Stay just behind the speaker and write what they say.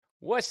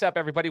What's up,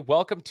 everybody?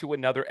 Welcome to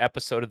another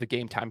episode of the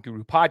Game Time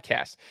Guru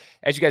podcast.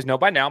 As you guys know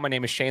by now, my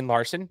name is Shane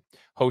Larson,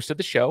 host of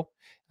the show.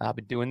 I've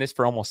been doing this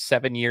for almost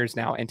 7 years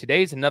now, and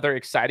today's another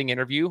exciting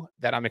interview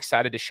that I'm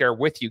excited to share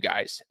with you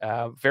guys.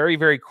 Very,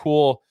 very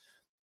cool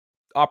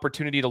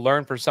opportunity to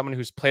learn for someone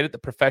who's played at the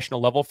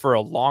professional level for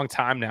a long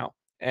time now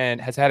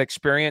and has had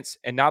experience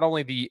in not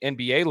only the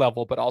NBA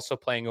level, but also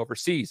playing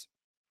overseas.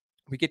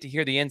 We get to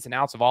hear the ins and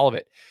outs of all of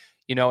it,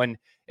 and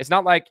it's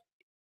not like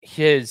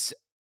his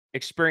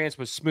experience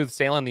was smooth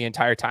sailing the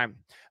entire time.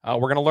 We're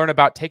going to learn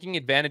about taking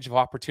advantage of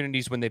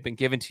opportunities when they've been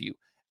given to you,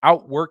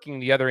 outworking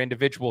the other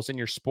individuals in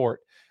your sport,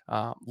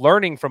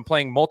 learning from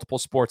playing multiple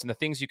sports and the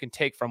things you can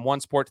take from one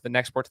sport to the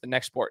next sport to the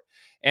next sport,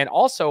 and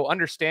also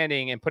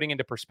understanding and putting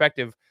into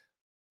perspective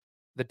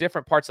the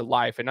different parts of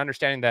life and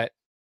understanding that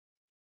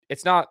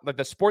it's not like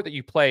the sport that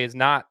you play is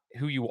not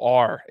who you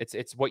are.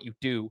 It's what you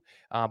do.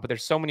 But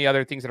there's so many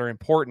other things that are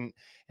important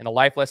and the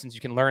life lessons you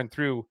can learn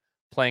through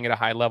playing at a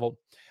high level.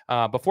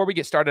 Before we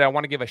get started, I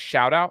want to give a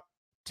shout out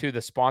to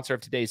the sponsor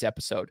of today's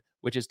episode,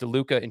 which is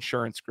DeLuca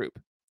Insurance Group.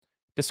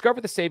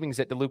 Discover the savings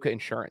at DeLuca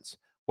Insurance.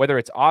 Whether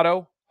it's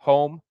auto,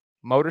 home,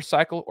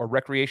 motorcycle, or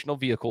recreational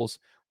vehicles,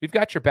 we've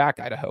got your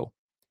back, Idaho.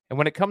 And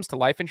when it comes to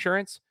life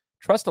insurance,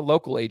 trust a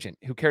local agent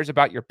who cares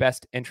about your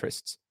best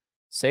interests.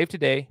 Save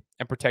today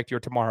and protect your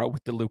tomorrow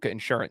with DeLuca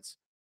Insurance.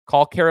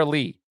 Call Kara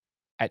Lee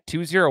at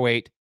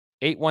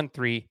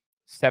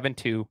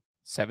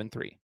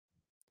 208-813-7273.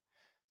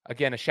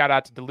 Again, a shout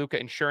out to DeLuca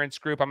Insurance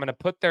Group. I'm going to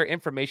put their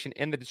information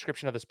in the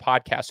description of this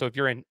podcast. So if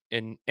you're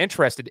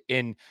interested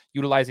in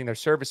utilizing their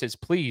services,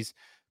 please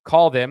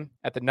call them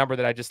at the number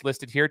that I just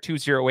listed here,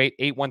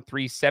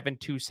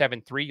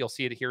 208-813-7273. You'll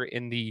see it here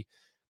in the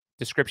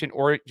description,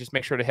 or just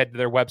make sure to head to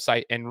their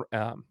website and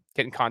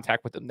get in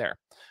contact with them there.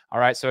 All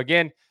right. So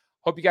again,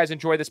 hope you guys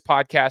enjoy this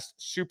podcast.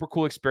 Super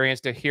cool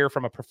experience to hear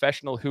from a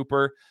professional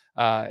hooper.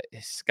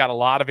 He's got a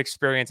lot of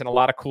experience and a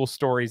lot of cool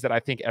stories that I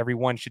think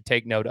everyone should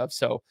take note of.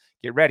 So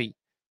get ready.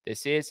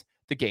 This is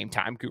the Game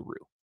Time Guru.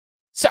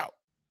 So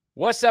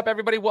what's up,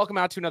 everybody? Welcome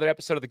out to another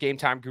episode of the Game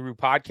Time Guru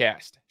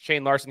podcast.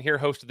 Shane Larson here,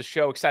 host of the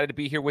show. Excited to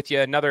be here with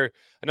you another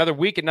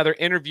week, another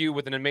interview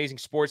with an amazing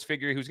sports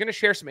figure who's going to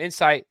share some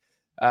insight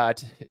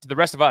to the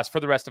rest of us,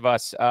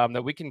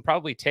 that we can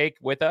probably take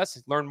with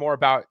us, learn more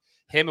about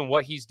him and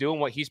what he's doing,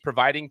 what he's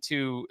providing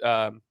to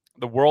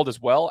the world as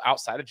well,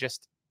 outside of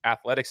just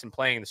athletics and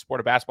playing the sport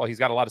of basketball. He's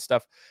got a lot of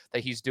stuff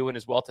that he's doing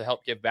as well to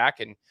help give back,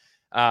 and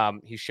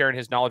he's sharing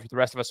his knowledge with the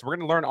rest of us. So we're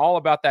going to learn all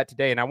about that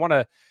today. And I want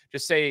to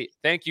just say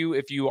thank you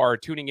if you are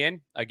tuning in.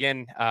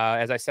 Again,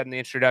 as I said in the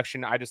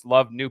introduction, I just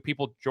love new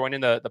people joining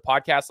the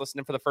podcast,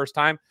 listening for the first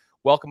time.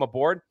 Welcome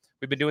aboard.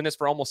 We've been doing this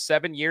for almost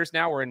 7 years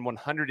now. We're in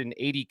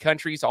 180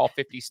 countries. All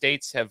 50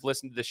 states have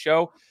listened to the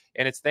show.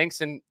 And it's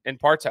thanks in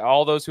part to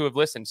all those who have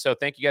listened. So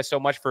thank you guys so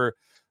much for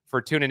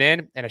tuning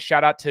in. And a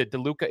shout out to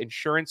DeLuca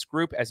Insurance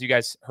Group. As you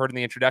guys heard in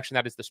the introduction,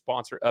 that is the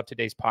sponsor of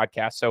today's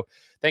podcast. So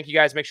thank you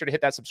guys. Make sure to hit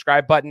that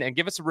subscribe button and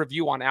give us a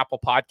review on Apple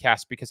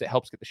Podcasts because it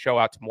helps get the show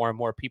out to more and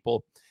more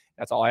people.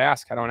 That's all I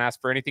ask. I don't ask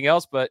for anything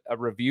else but a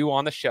review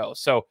on the show.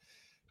 So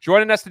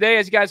joining us today,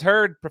 as you guys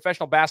heard,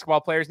 professional basketball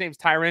player. His name's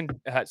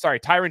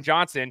Tyren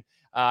Johnson,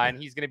 and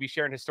he's going to be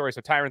sharing his story. So,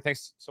 Tyren,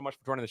 thanks so much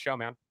for joining the show,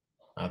 man.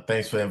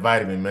 Thanks for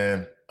inviting me,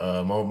 man.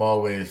 I'm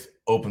always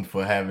open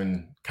for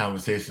having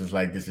conversations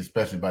like this,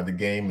 especially about the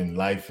game and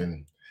life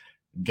and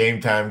game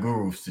time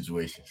guru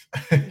situations.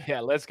 Yeah,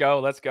 let's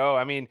go.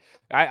 I mean,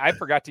 I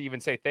forgot to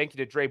even say thank you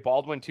to Dre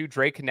Baldwin, too.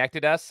 Dre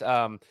connected us.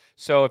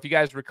 So if you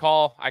guys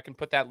recall, I can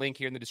put that link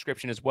here in the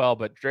description as well.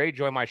 But Dre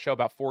joined my show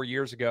about 4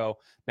 years ago,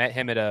 met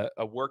him at a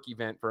work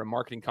event for a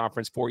marketing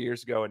conference 4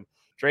 years ago. And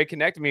Dre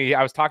connected me.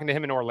 I was talking to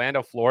him in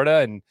Orlando, Florida,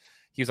 and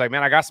he was like,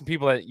 man, I got some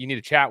people that you need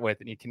to chat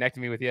with. And he connected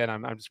me with you. And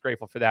I'm just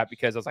grateful for that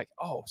because I was like,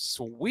 oh,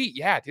 sweet.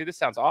 Yeah, dude, this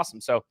sounds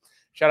awesome. So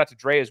shout out to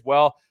Dre as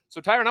well.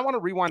 So, Tyren, I want to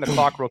rewind the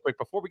clock real quick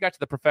before we got to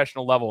the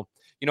professional level.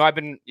 I've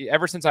been,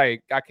 ever since I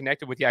got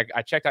connected with you,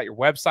 I checked out your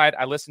website.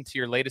 I listened to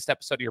your latest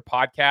episode of your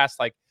podcast.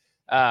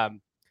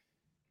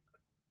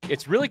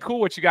 It's really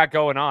cool what you got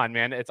going on,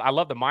 man. I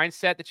love the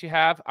mindset that you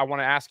have. I want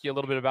to ask you a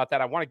little bit about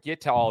that. I want to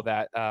get to all of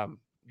that,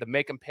 the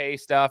make them pay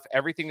stuff,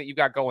 everything that you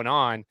got going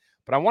on.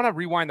 But I want to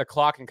rewind the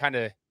clock and kind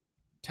of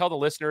tell the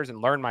listeners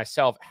and learn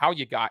myself how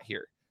you got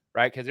here,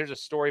 right? Because there's a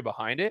story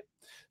behind it.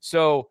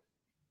 So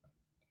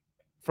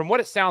from what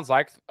it sounds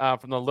like,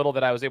 from the little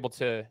that I was able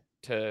to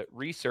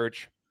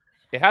research,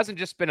 it hasn't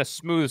just been a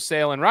smooth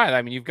sailing ride.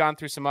 I mean, you've gone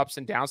through some ups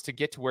and downs to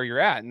get to where you're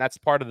at. And that's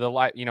part of the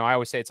life. I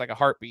always say it's like a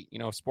heartbeat.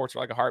 Sports are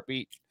like a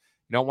heartbeat.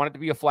 You don't want it to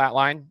be a flat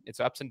line. It's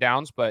ups and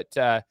downs. But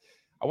I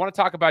want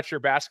to talk about your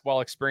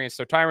basketball experience.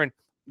 So, Tyren,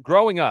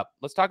 growing up,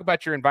 let's talk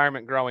about your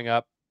environment growing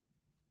up.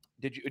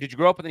 Did you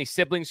grow up with any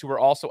siblings who were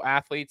also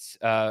athletes,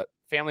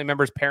 family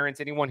members, parents,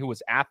 anyone who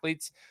was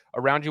athletes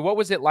around you? What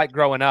was it like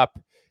growing up?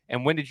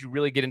 And when did you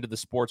really get into the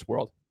sports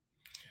world?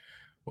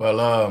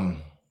 Well,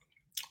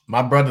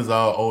 my brothers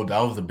are old.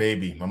 I was a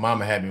baby. My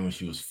mama had me when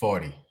she was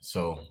 40.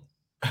 So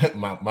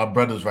my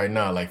brothers right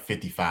now are like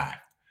 55.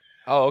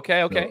 Oh,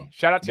 okay. So,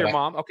 shout out to your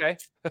mom. Okay.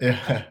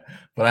 Yeah.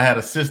 But I had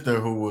a sister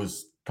who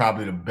was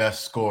probably the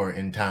best scorer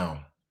in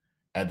town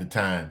at the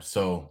time.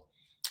 So,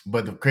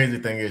 but the crazy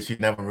thing is, she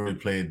never really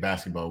played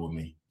basketball with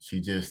me.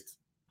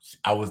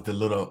 I was the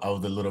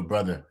little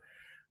brother.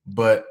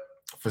 But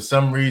for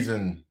some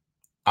reason,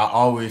 I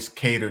always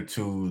catered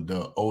to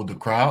the older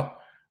crowd.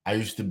 I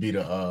used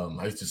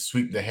to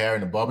sweep the hair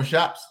in the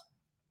barbershops.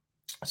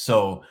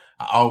 So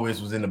I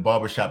always was in the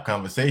barbershop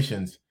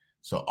conversations.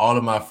 So all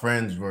of my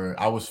friends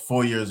I was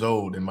 4 years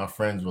old and my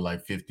friends were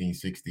like 15,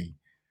 16.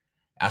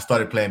 I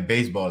started playing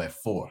baseball at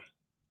 4.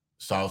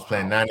 So I was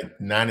playing Wow.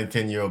 9 and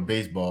 10-year-old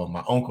baseball.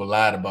 My uncle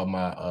lied about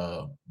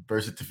my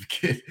birth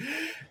certificate.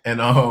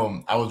 And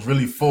I was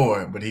really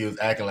 4, but he was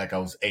acting like I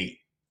was 8.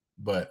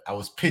 But I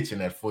was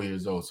pitching at 4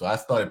 years old. So I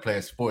started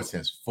playing sports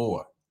since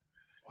 4.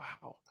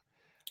 Wow.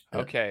 Yeah.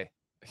 Okay.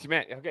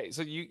 Man, okay.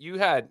 So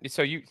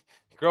you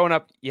growing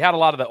up, you had a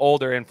lot of the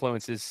older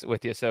influences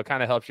with you, so it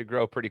kind of helps you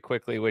grow pretty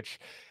quickly, which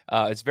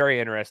is very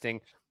interesting.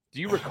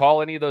 Do you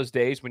recall any of those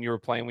days when you were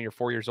playing when you're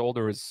 4 years old,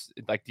 or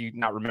do you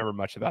not remember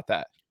much about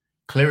that?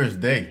 Clear as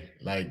day.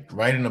 Like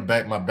right in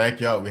my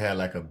backyard, we had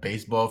like a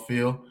baseball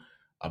field,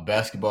 a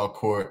basketball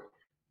court.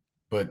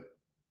 But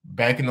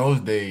back in those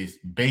days,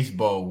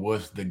 baseball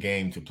was the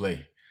game to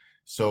play.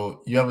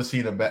 So you ever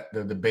see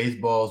the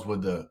baseballs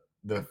with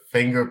the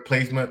finger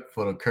placement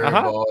for the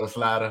Uh-huh. curveball, the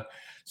slider?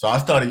 So I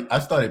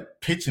started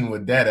pitching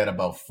with that at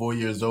about 4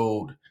 years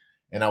old,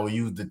 and I would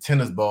use the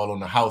tennis ball on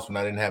the house when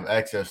I didn't have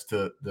access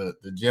to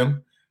the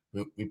gym.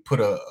 We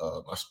put a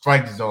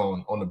strike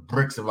zone on the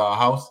bricks of our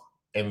house,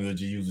 and we would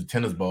just use the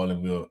tennis ball,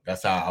 and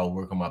that's how I would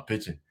work on my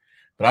pitching.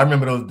 But I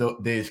remember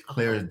those days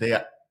clear as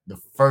day. The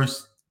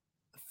first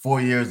 4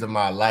 years of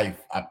my life,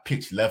 I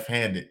pitched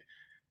left-handed,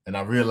 and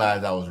I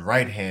realized I was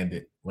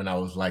right-handed when I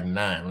was like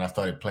 9, when I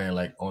started playing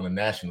like on the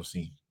national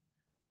scene.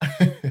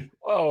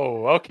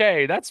 Whoa,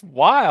 okay. That's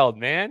wild,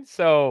 man.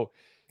 So,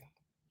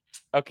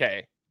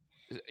 okay.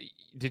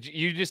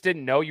 You just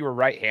didn't know you were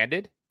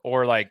right-handed?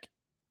 Or like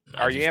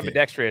I are you just did.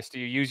 ambidextrous? Do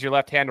you use your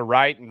left hand to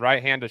write and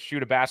right hand to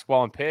shoot a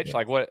basketball and pitch? Yeah.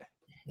 Like what?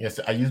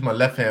 Yes, I use my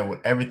left hand with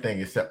everything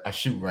except I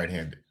shoot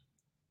right-handed.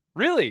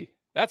 Really?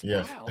 That's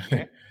Yes. wild,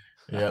 man.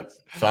 Yep.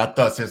 That's So I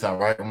thought since I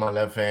write with my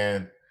left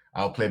hand,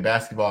 I'll play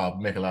basketball. I'll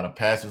make a lot of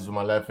passes with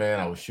my left hand.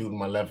 I was shooting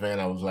my left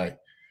hand. I was like,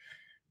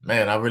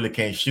 man, I really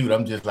can't shoot.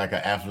 I'm just like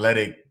an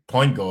athletic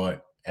point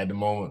guard at the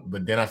moment.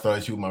 But then I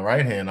started shooting my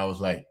right hand. I was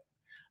like,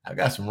 I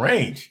got some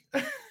range.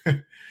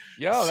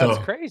 Yo, that's So,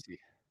 crazy.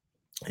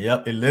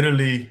 yep,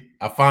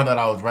 I found out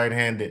I was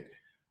right-handed.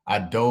 I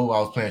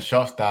was playing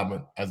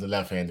shortstop as a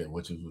left-handed,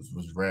 which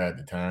was rare at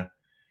the time.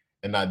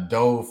 And I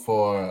dove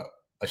for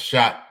a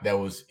shot that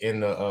was in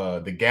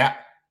the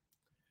gap,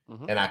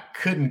 Mhm. and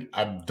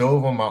I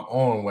dove on my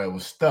arm where it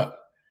was stuck.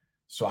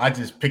 So I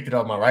just picked it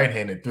up my right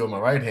hand and threw it my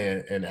right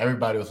hand, and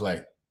everybody was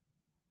like,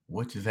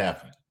 what just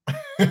happened?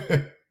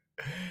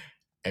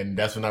 And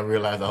that's when I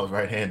realized I was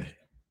right-handed.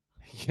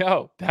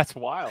 Yo, that's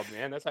wild,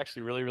 man. That's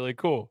actually really, really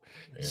cool.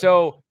 Yeah.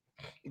 So,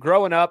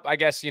 growing up, I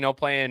guess,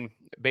 playing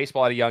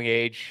baseball at a young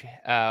age,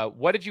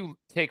 what did you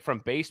take from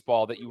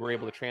baseball that you were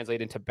able to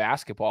translate into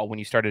basketball when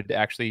you started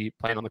actually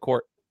playing on the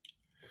court?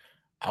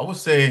 I would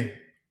say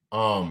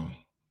um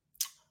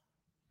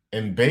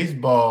in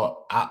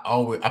baseball,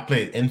 I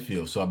played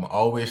infield, so I'm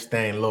always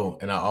staying low,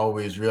 and I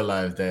always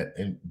realize that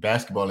in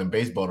basketball and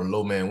baseball, the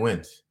low man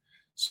wins.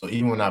 So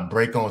even when I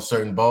break on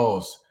certain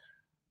balls,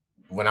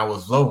 when I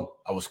was low,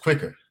 I was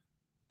quicker.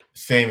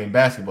 Same in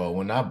basketball.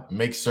 When I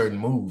make certain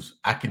moves,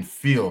 I can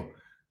feel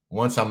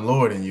once I'm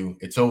lower than you,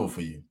 it's over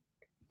for you.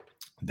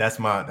 That's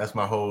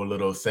my whole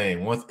little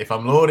saying. Once if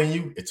I'm lower than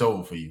you, it's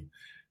over for you,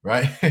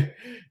 right?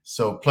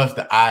 So plus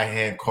the eye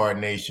hand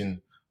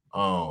coordination,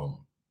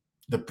 um,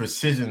 the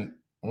precision.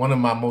 One of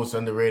my most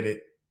underrated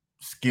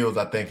skills,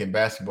 I think, in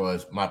basketball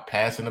is my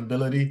passing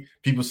ability.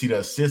 People see the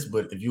assist,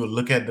 but if you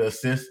look at the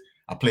assist,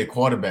 I played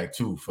quarterback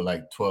too for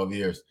like 12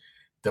 years.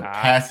 The Ah,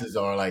 passes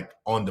are like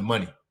on the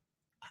money.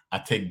 I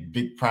take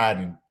big pride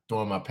in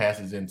throwing my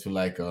passes into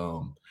like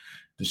the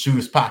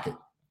shooter's pocket.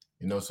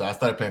 So I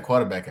started playing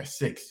quarterback at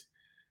 6.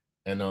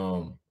 And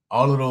all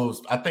of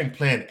those, I think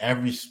playing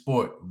every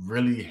sport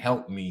really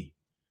helped me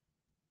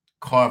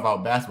carve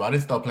out basketball. I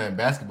didn't start playing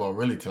basketball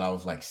really till I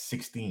was like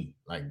 16,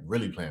 like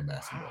really playing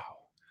basketball. wow.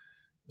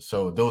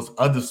 So those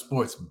other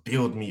sports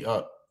build me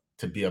up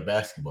to be a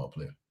basketball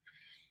player.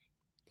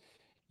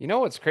 You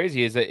know what's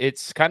crazy is that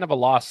it's kind of a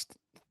lost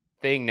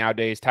thing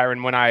nowadays,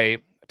 Tyron. When I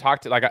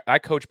talk to I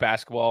coach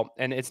basketball,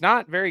 and it's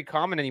not very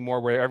common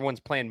anymore where everyone's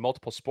playing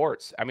multiple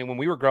sports. I mean, when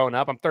we were growing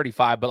up, I'm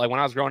 35, but like when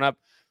I was growing up,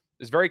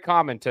 it's very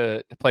common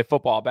to play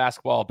football,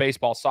 basketball,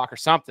 baseball, soccer,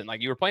 something.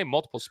 Like you were playing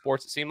multiple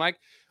sports, it seemed like.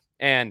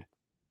 And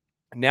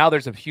now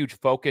there's a huge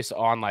focus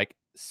on like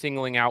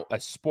singling out a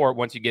sport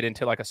once you get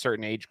into like a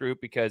certain age group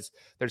because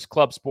there's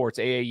club sports,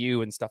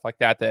 AAU and stuff like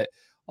that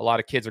a lot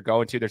of kids are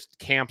going to. There's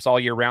camps all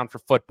year round for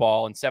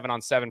football and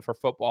 7-on-7 for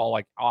football,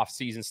 like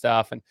off-season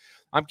stuff. And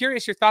I'm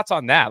curious your thoughts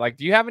on that. Like,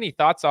 do you have any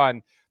thoughts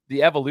on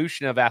the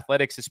evolution of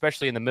athletics,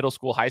 especially in the middle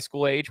school, high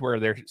school age, where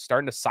they're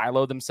starting to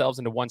silo themselves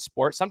into one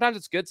sport? Sometimes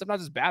it's good,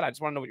 sometimes it's bad. I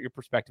just want to know what your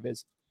perspective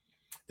is.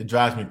 It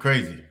drives me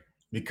crazy.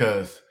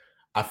 because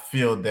I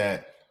feel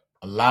that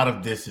a lot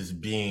of this is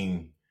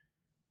being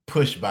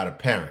pushed by the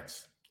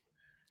parents.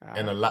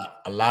 And a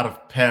lot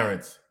of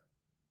parents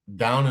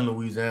down in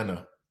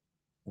Louisiana,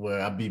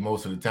 where I be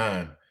most of the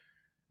time,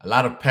 a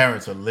lot of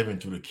parents are living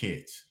through the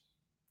kids.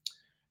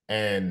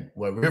 And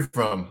where we're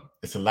from,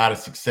 it's a lot of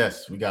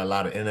success. We got a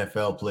lot of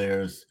NFL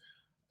players,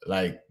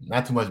 like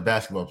not too much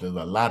basketball players,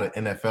 but a lot of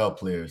NFL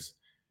players.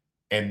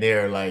 And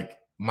they're like,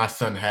 my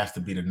son has to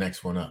be the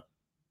next one up.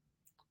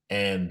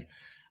 And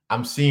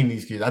I'm seeing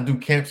these kids. I do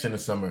camps in the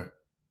summer,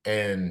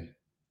 and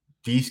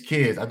these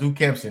kids, I do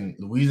camps in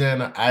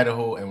Louisiana,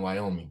 Idaho, and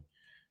Wyoming.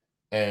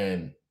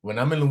 And when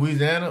I'm in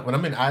Louisiana, when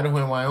I'm in Idaho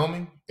and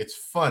Wyoming, it's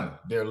fun.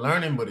 They're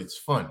learning, but it's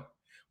fun.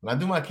 When I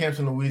do my camps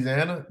in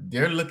Louisiana,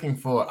 they're looking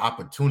for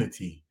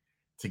opportunity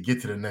to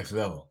get to the next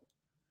level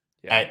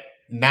at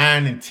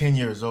 9 and 10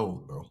 years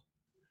old, bro.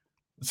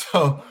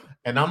 So,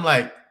 and I'm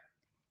like,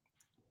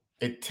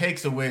 it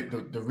takes away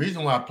the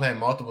reason why I play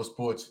multiple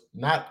sports,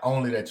 not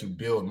only that you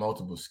build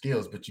multiple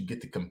skills, but you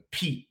get to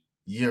compete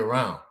year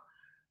round.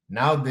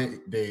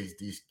 Nowadays,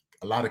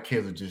 a lot of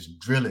kids are just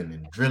drilling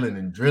and drilling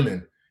and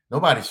drilling.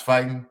 Nobody's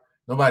fighting,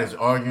 nobody's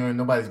arguing,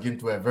 nobody's getting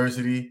through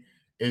adversity.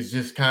 It's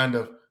just kind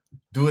of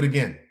do it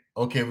again.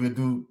 Okay, we'll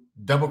do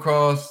double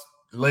cross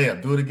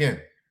layup, do it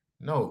again.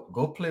 No,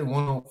 go play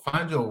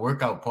find your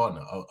workout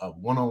partner, a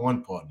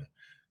one-on-one partner.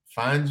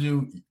 Find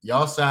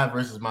y'all side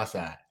versus my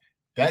side.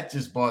 That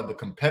just brought the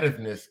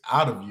competitiveness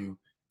out of you,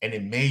 and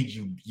it made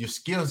your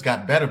skills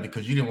got better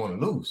because you didn't want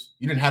to lose.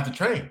 You didn't have to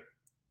train.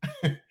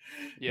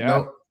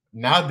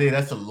 Nowadays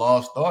that's a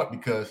lost art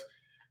because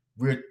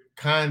we're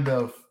kind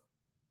of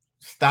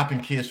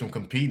stopping kids from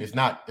competing. It's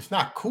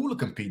not cool to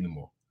compete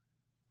anymore.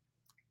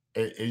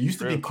 It used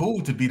to be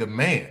cool to be the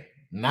man.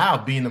 Now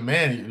being the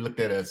man, you looked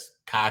at as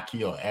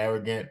cocky or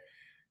arrogant.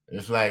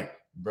 It's like,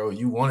 bro,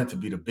 you wanted to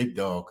be the big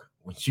dog.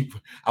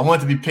 I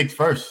wanted to be picked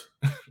first.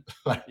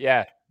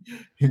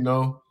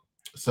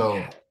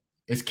 So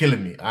it's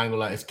killing me. I ain't gonna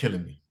lie, it's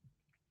killing me.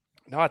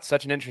 No, it's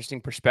such an interesting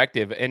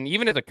perspective. And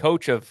even as a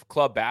coach of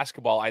club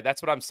basketball,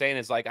 that's what I'm saying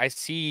is like, I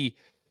see,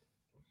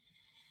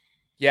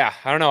 I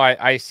don't know.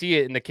 I see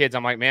it in the kids.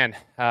 I'm like, man,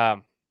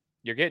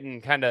 you're getting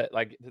kind of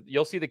like,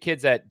 you'll see the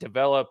kids that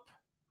develop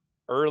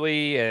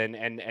early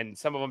and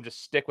some of them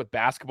just stick with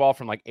basketball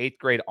from like 8th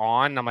grade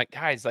on. I'm like,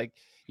 guys, like,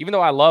 even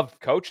though I love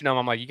coaching them,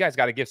 I'm like, you guys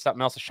got to give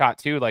something else a shot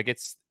too. Like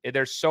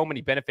there's so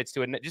many benefits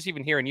to it. And just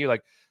even hearing you,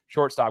 like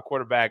shortstop,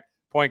 quarterback,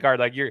 point guard,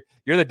 like you're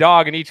the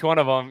dog in each one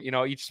of them,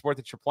 each sport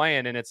that you're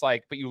playing. And it's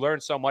like, but you learn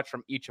so much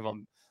from each of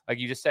them. Like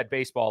you just said,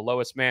 baseball,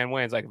 lowest man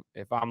wins. Like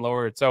if I'm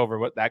lower, it's over.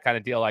 What that kind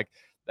of deal, like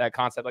that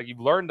concept, like you've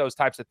learned those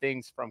types of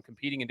things from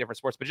competing in different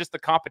sports, but just the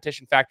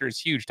competition factor is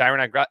huge. Tyren,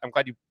 I'm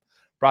glad you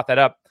brought that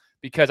up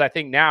because I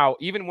think now,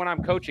 even when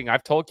I'm coaching,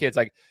 I've told kids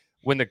like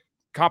when the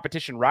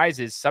competition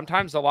rises,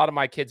 sometimes a lot of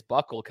my kids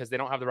buckle because they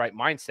don't have the right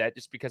mindset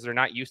just because they're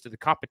not used to the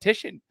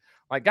competition.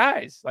 Like,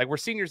 guys, like we're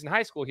seniors in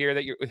high school here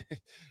that you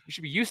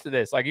should be used to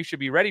this. Like you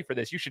should be ready for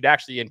this. You should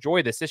actually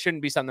enjoy this. This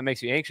shouldn't be something that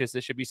makes you anxious.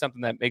 This should be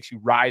something that makes you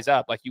rise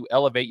up. Like you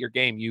elevate your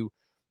game. You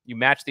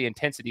match the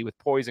intensity with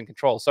poise and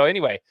control. So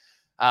anyway,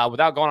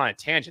 without going on a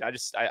tangent,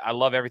 I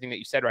love everything that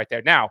you said right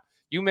there. Now,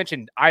 you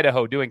mentioned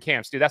Idaho doing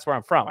camps, dude. That's where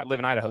I'm from. I live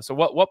in Idaho. So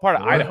what part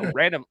of Idaho?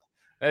 Random.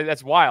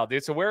 That's wild,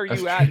 dude. So where are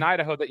you at in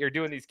Idaho that you're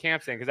doing these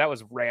camps in? Because that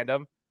was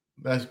random.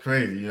 That's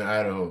crazy. You're in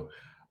Idaho.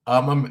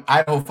 I'm in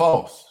Idaho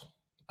Falls.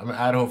 I'm in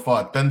Idaho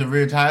Falls, Thunder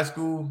Ridge High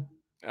School.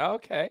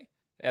 Okay.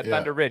 At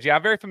Thunder Ridge. Yeah,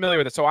 I'm very familiar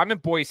with it. So I'm in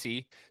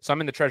Boise. So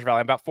I'm in the Treasure Valley.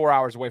 I'm about 4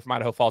 hours away from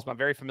Idaho Falls, but I'm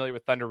very familiar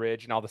with Thunder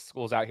Ridge and all the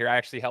schools out here. I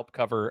actually help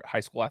cover high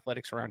school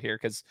athletics around here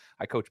because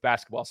I coach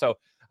basketball. So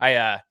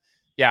I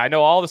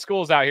know all the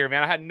schools out here,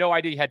 man. I had no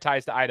idea you had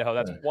ties to Idaho.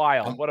 That's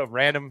wild. What a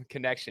random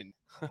connection.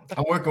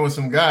 I'm working with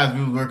some guys.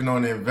 We were working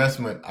on the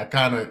investment. I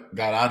kind of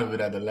got out of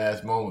it at the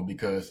last moment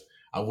because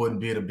I wouldn't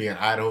be able to be in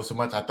Idaho so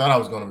much. I thought I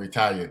was going to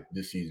retire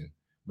this season,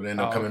 but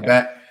ended up coming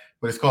back.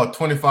 But it's called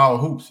 24-Hour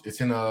Hoops.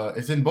 It's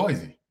in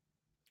Boise.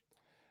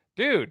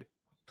 Dude,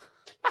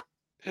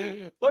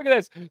 look at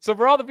this. So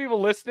for all the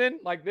people listening,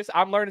 like this,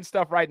 I'm learning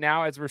stuff right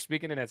now as we're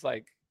speaking, and it's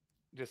like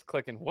just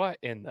clicking. What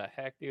in the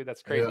heck, dude?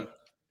 That's crazy. Yeah.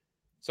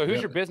 So who's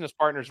your business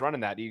partners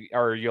running that?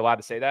 Are you allowed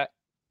to say that?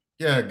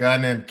 Yeah, a guy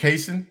named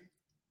Kaysen,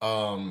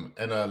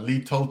 and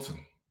Lee Tolton.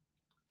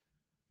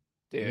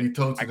 Dude, Lee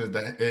Tolton is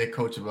the head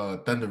coach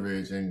of Thunder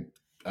Ridge, and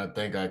I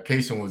think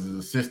Kaysen was his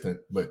assistant,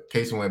 but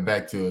Kaysen went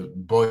back to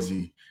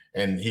Boise,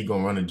 and he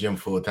gonna run the gym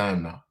full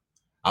time now.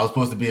 I was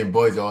supposed to be in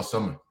Boise all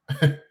summer.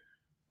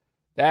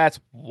 That's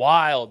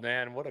wild,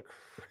 man. What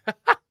a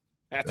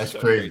that's so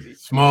crazy.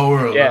 Small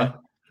world, huh?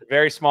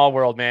 Very small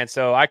world, man.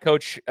 So I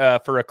coach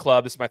for a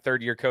club. This is my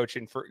 3rd year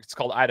coaching it's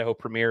called Idaho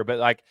Premier, but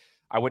like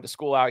I went to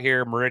school out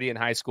here, Meridian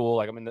High School.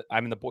 Like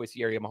I'm in the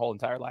Boise area my whole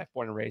entire life,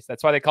 born and raised.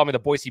 That's why they call me the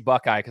Boise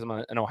Buckeye, because I'm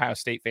an Ohio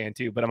State fan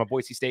too, but I'm a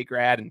Boise State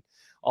grad and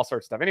all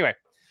sorts of stuff. Anyway,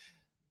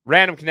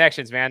 random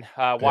connections, man.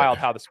 Wild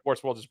how the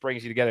sports world just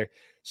brings you together.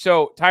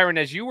 So Tyren,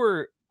 as you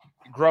were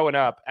growing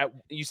up,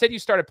 you said you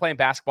started playing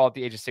basketball at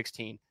the age of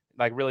 16.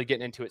 like really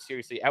getting into it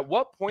seriously. At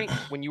what point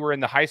when you were in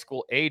the high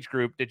school age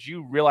group did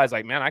you realize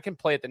like, man, I can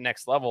play at the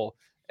next level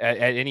at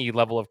any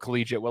level of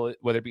collegiate,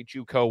 whether it be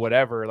JUCO,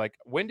 whatever? Like,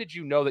 when did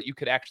you know that you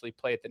could actually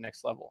play at the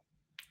next level?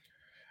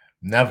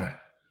 Never.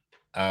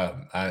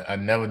 I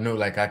never knew.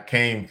 Like I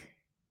came,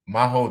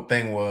 my whole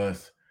thing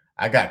was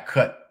I got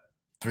cut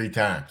 3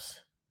 times.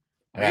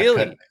 I got cut.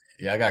 Really?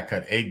 Yeah, I got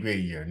cut 8th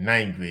grade year,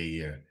 9th grade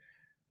year.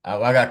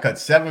 I got cut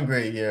 7th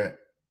grade year.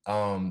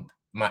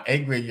 My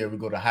 8th grade year we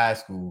go to high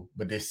school,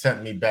 but they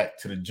sent me back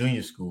to the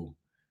junior school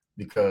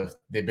because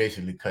they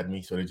basically cut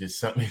me. So they just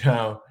sent me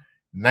down.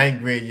 9th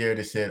grade year,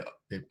 they said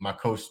my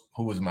coach,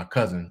 who was my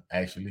cousin,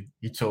 actually,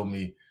 he told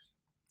me,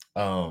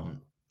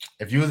 um,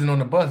 if you wasn't on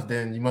the bus,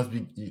 then you must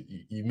be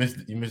you missed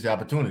the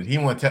opportunity. He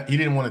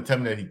didn't want to tell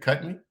me that he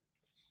cut me.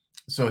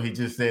 So he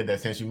just said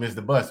that since you missed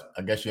the bus,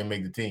 I guess you didn't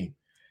make the team.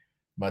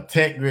 My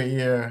 10th grade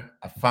year,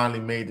 I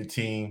finally made the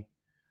team.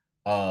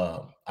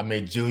 I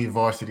made junior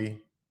varsity,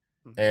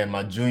 Mhm. and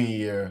my junior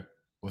year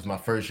was my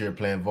first year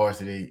playing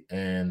varsity,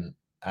 and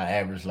I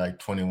averaged like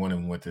 21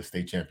 and went to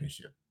state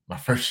championship. My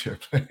first year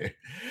playing.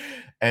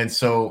 And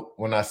so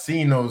when I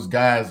seen those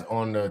guys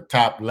on the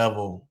top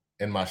level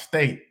in my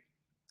state,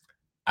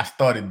 I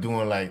started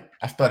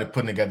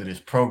putting together this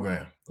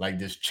program, like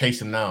just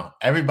chasing down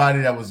everybody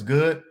that was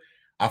good.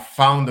 I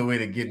found a way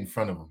to get in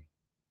front of them.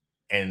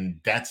 And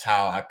that's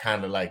how I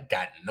kind of like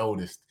got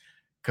noticed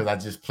because I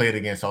just played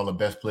against all the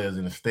best players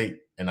in the state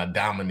and I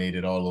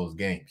dominated all those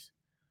games.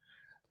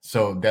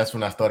 So that's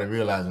when I started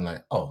realizing,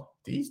 like, oh,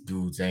 these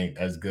dudes ain't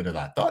as good as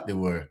I thought they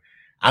were.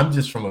 I'm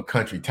just from a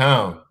country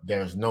town.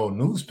 There's no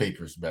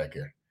newspapers back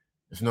here.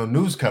 There's no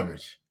news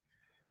coverage.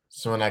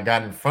 So when I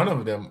got in front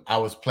of them, I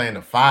was playing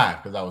a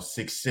 5 because I was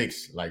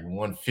 6'6", like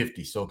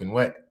 150, soaking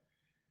wet.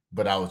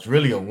 But I was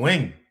really a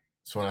wing.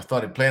 So when I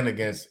started playing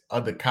against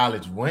other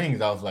college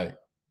wings, I was like,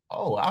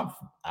 oh,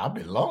 I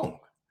belong.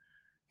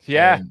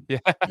 Yeah, And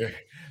yeah.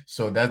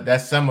 so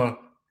that summer,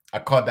 I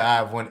caught the eye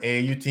of one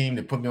AAU team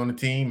that put me on the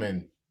team,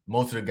 and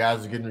most of the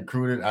guys were getting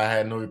recruited. I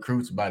had no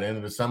recruits. By the end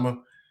of the summer,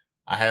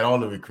 I had all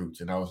the recruits,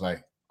 and I was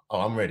like,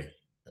 oh, I'm ready.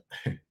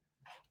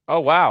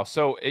 Oh wow.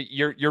 So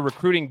you're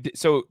recruiting.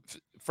 So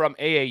from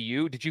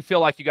AAU, did you feel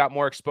like you got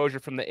more exposure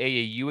from the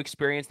AAU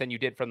experience than you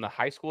did from the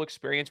high school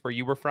experience where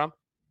you were from?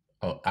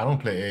 Oh, I don't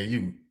play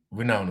AAU.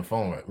 We're not on the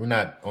phone. We're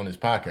not on this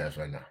podcast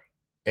right now.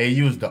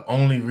 AAU is the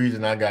only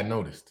reason I got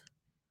noticed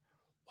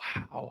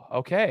Wow.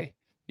 Okay.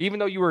 Even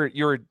though you were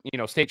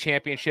state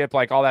championship,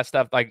 like all that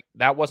stuff, like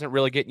that wasn't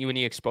really getting you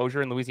any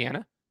exposure in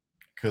Louisiana.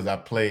 because I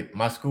played.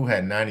 My school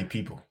had 90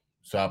 people,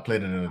 so I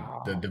played in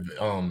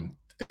Oh,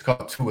 It's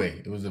called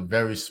 2A. It was a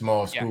very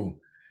small yeah. school.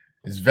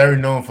 It's very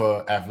known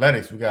for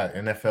athletics. We got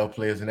NFL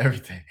players and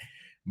everything,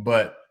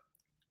 but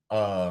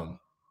um,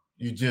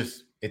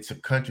 it's a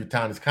country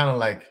town. It's kind of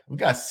like we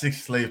got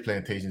 6 slave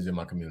plantations in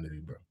my community,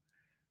 bro.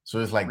 So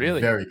it's like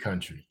Really? very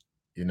country,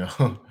 you know.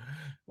 So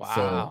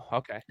Wow.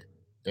 Okay.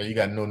 yeah, you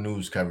got no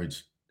news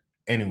coverage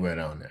anywhere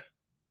down there.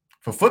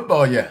 For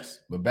football, yes,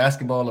 but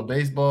basketball or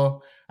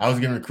baseball, I was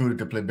getting recruited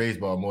to play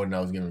baseball more than I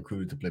was getting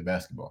recruited to play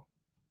basketball.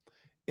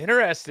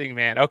 Interesting,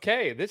 man.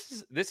 Okay.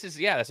 This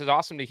is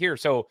awesome to hear.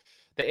 So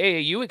the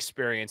AAU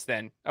experience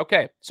then.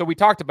 Okay. So we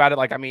talked about it.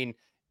 Like, I mean,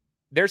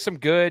 there's some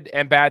good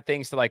and bad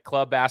things to like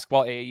club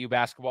basketball, AAU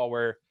basketball,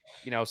 where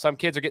some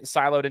kids are getting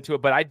siloed into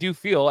it. But I do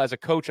feel as a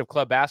coach of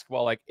club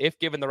basketball, like if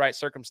given the right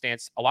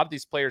circumstance, a lot of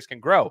these players can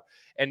grow.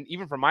 And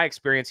even from my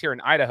experience here in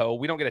Idaho,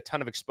 we don't get a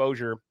ton of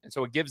exposure, and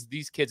so it gives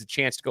these kids a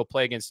chance to go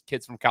play against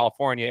kids from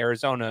California,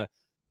 Arizona,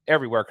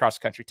 everywhere across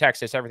the country,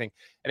 Texas, everything,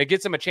 and it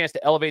gives them a chance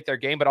to elevate their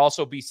game, but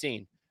also be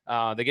seen.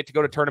 They get to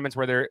go to tournaments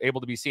where they're able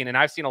to be seen, and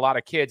I've seen a lot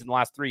of kids in the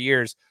last 3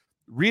 years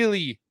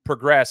really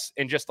progress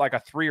in just like a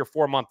 3 or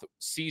 4 month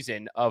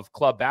season of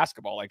club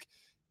basketball. Like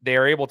they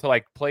are able to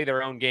like play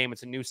their own game.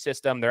 It's a new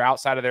system. They're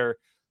outside of their,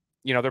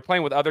 they're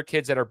playing with other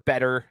kids that are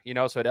better,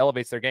 so it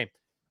elevates their game.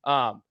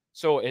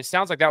 So it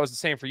sounds like that was the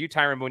same for you,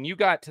 Tyren. When you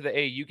got to the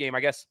AAU game,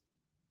 I guess,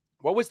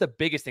 what was the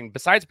biggest thing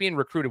besides being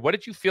recruited? What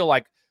did you feel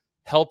like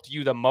helped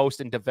you the most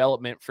in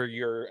development for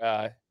your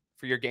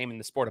game in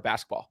the sport of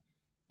basketball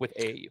with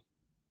AAU?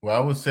 Well,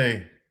 I would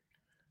say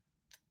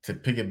to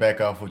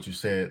piggyback off what you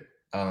said,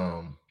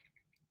 um,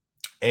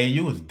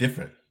 AAU was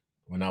different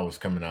when I was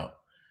coming out.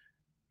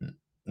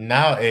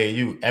 Now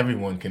AAU,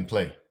 everyone can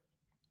play.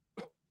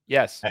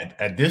 Yes.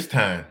 At this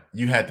time,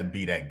 you had to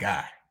be that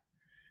guy.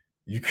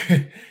 You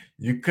could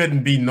you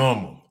couldn't be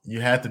normal.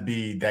 You had to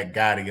be that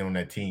guy to get on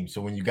that team.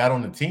 So when you got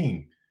on the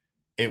team,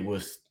 it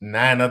was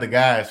 9 other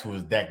guys who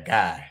was that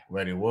guy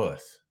where it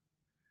was.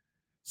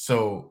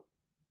 So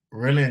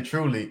really and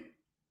truly,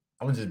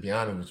 I'm gonna just be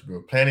honest with you,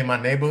 bro. Playing in my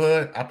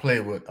neighborhood, I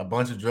played with a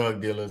bunch of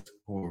drug dealers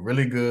who were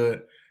really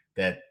good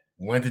that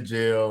went to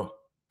jail,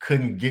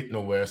 couldn't get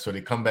nowhere, so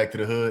they come back to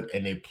the hood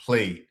and they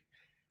played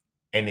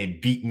and they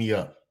beat me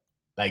up,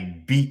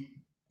 like beat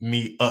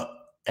me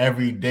up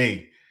every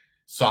day.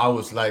 So I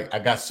was like, I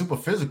got super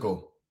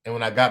physical, and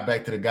when I got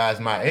back to the guys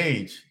my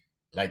age,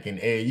 like in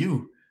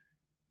AAU,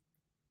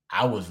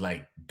 I was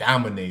like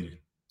dominated.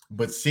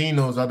 But seeing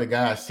those other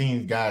guys,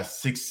 seeing guys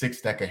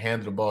 6'6" that can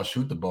handle the ball,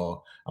 shoot the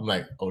ball, I'm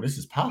like, oh, this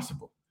is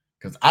possible.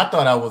 Because I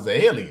thought I was an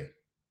alien,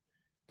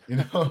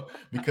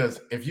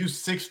 because if you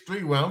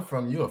 6'3" where I'm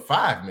from, you're a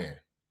 5-man.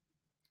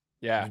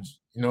 Yeah.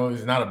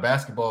 It's not a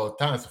basketball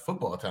town, it's a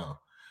football town.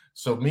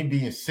 So me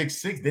being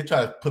 6'6", they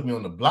try to put me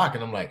on the block,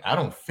 and I'm like, I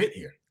don't fit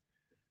here.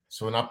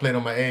 So when I played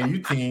on my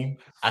AAU team,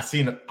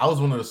 I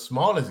was one of the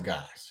smallest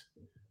guys,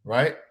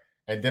 right?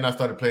 And then I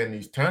started playing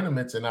these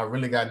tournaments, and I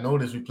really got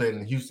noticed. We played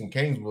in Houston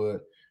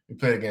Kingswood. We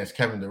played against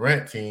Kevin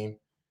Durant team.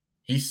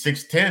 He's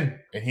 6'10",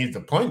 and he's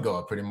the point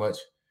guard pretty much.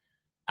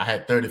 I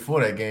had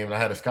 34 that game, and I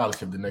had a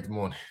scholarship the next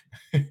morning.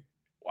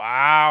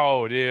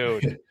 Wow,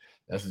 dude.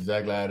 That's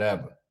exactly how it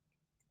happened.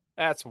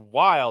 That's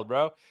wild,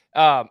 bro.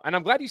 And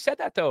I'm glad you said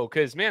that, though,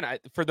 because, man,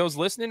 for those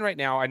listening right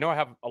now, I know I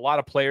have a lot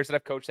of players that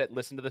I've coached that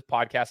listen to this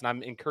podcast, and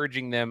I'm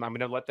encouraging them. I'm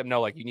going to let them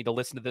know, like, you need to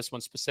listen to this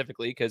one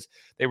specifically because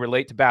they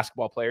relate to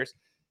basketball players.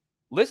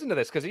 Listen to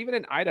this, because even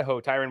in Idaho,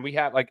 Tyren, we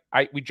have, like,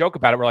 we joke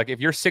about it. We're like, if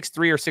you're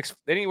 6'3"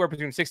 or anywhere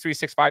between 6'3",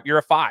 6'5", you're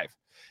a 5.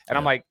 And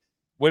I'm like,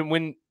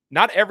 when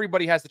not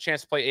everybody has the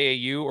chance to play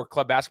AAU or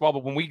club basketball,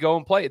 but when we go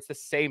and play, it's the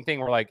same thing.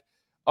 We're like,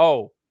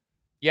 oh,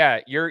 yeah,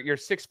 you're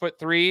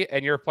 6'3"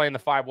 and you're playing the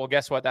 5. Well,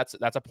 guess what? That's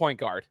a point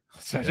guard.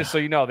 So just so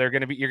you know, you're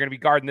gonna be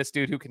guarding this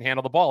dude who can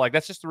handle the ball. Like,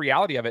 that's just the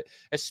reality of it,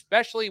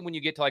 especially when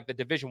you get to like the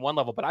Division I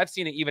level. But I've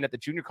seen it even at the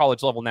junior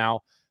college level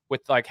now,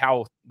 with like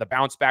how the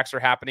bounce backs are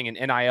happening and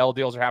NIL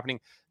deals are happening.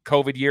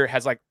 COVID year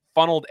has like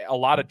funneled a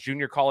lot of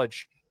junior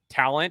college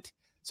talent.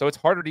 So it's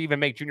harder to even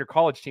make junior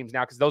college teams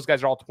now because those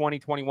guys are all 20,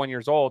 21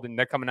 years old and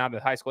they're coming out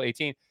of high school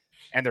 18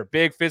 and they're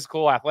big,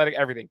 physical, athletic,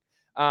 everything.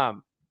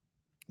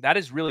 That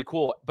is really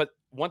cool. But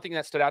one thing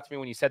that stood out to me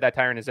when you said that,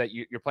 Tyren, is that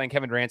you're playing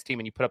Kevin Durant's team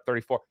and you put up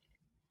 34.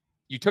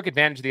 You took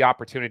advantage of the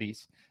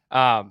opportunities.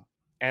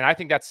 And I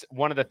think that's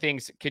one of the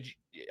things.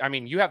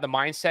 You have the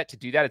mindset to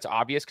do that. It's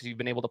obvious because you've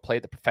been able to play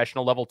at the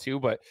professional level too.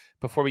 But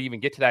before we even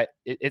get to that,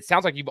 it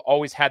sounds like you've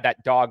always had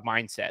that dog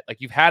mindset. Like,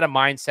 you've had a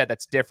mindset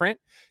that's different.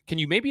 Can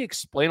you maybe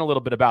explain a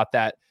little bit about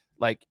that?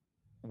 Like,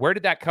 where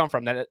did that come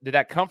from? Did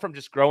that come from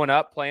just growing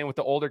up playing with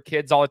the older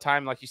kids all the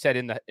time? Like you said,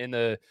 in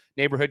the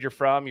neighborhood you're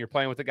from, you're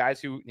playing with the guys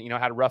who,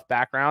 had a rough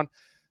background,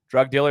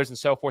 drug dealers and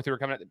so forth who were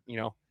coming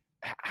at,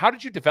 how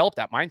did you develop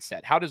that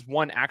mindset? How does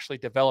one actually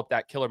develop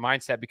that killer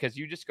mindset? Because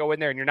you just go in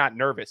there and you're not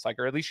nervous,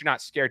 or at least you're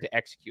not scared to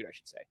execute, I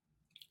should say.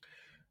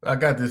 I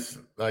got this,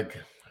 I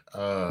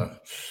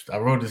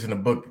wrote this in a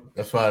book.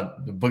 That's why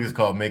the book is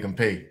called Make 'em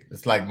Pay.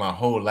 It's like my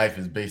whole life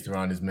is based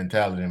around this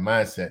mentality and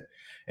mindset.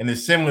 And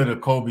it's similar to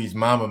Kobe's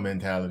mama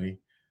mentality,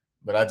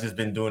 but I just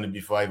been doing it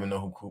before I even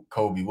know who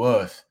Kobe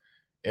was.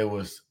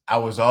 I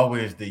was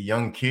always the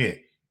young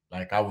kid.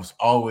 Like, I was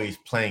always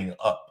playing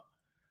up.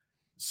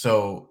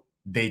 So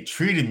they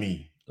treated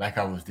me like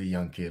I was the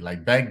young kid.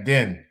 Like, back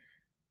then,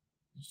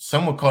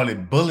 some would call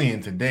it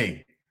bullying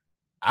today.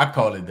 I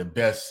call it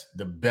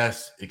the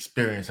best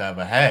experience I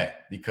ever had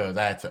because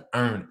I had to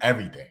earn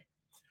everything.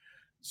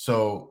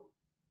 So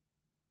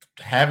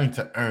having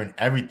to earn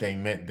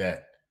everything meant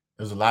that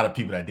there was a lot of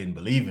people that didn't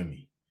believe in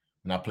me.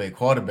 When I played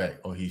quarterback,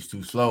 oh, he's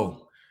too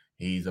slow.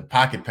 He's a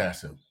pocket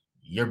passer.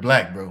 You're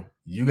black, bro.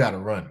 You got to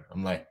run.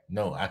 I'm like,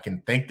 no, I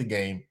can think the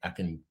game. I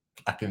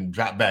can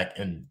drop back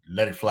and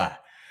let it fly.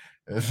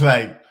 It's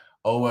like,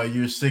 oh, well,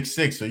 you're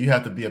 6'6", so you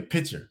have to be a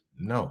pitcher.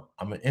 No,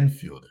 I'm an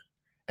infielder.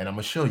 And I'm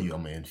going to show you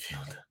I'm an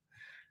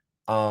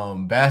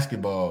infielder.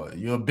 Basketball,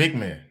 you're a big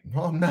man.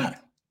 No, I'm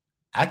not.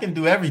 I can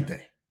do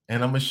everything.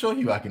 And I'm going to show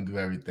you I can do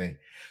everything.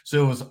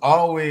 So it was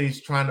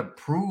always trying to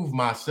prove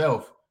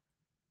myself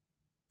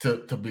to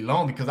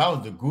belong, because I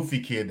was the goofy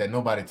kid that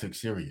nobody took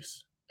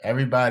serious.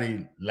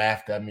 Everybody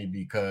laughed at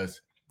me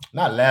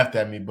not laughed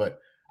at me, but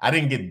I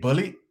didn't get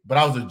bullied, but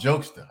I was a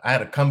jokester. I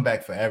had a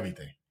comeback for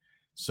everything.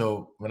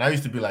 So when I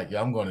used to be like,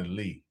 yeah, I'm going to the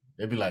league,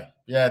 they'd be like,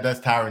 yeah, that's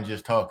Tyren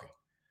just talking.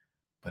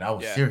 But I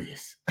was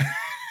serious.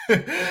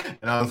 And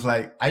I was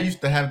like, I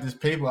used to have this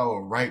paper, I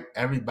would write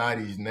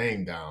everybody's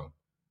name down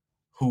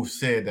who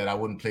said that I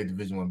wouldn't play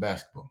Division I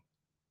basketball.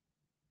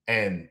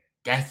 And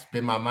that's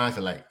been my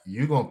mindset, like,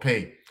 you're going to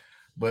pay.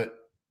 But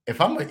if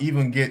I'm going to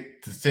even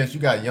get to, since you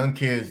got young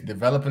kids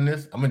developing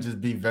this, I'm going to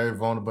just be very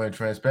vulnerable and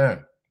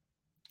transparent.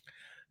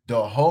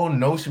 The whole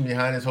notion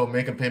behind this whole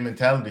make 'em pay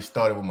mentality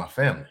started with my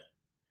family.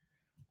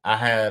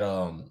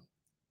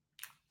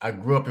 I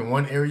grew up in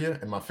one area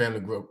and my family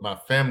grew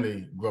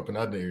up in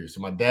other areas.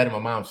 So my dad and my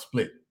mom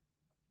split.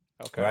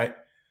 Okay. Right.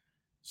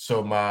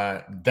 So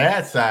my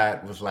dad's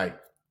side was like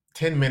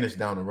 10 minutes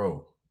down the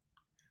road.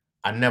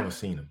 I never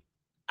seen him.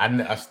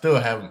 I still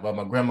haven't, but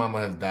my grandmama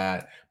has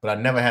died, but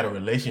I never had a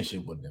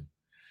relationship with them.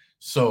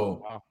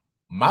 So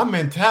my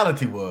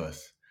mentality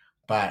was,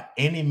 by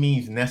any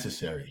means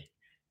necessary,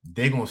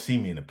 they're going to see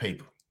me in the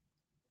paper.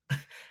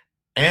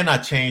 And I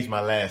changed my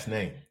last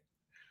name.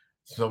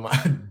 So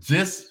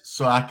just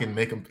so I can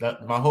make them,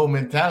 my whole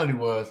mentality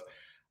was,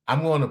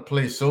 I'm going to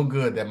play so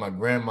good that my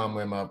grandmama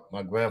and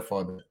my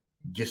grandfather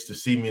gets to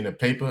see me in the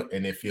paper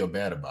and they feel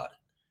bad about it.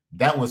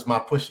 That was my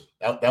pushing.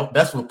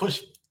 That's what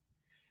pushed me.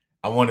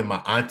 I wanted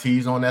my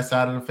aunties on that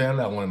side of the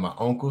family. I wanted my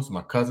uncles,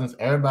 my cousins,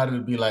 everybody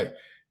to be like,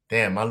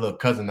 damn, my little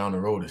cousin down the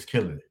road is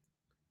killing it.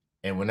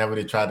 And whenever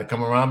they tried to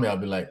come around me, I'll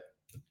be like,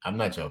 I'm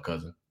not your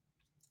cousin.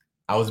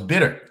 I was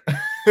bitter.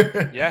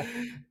 Yeah.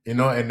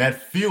 And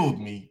that fueled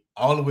me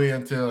all the way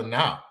until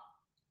now.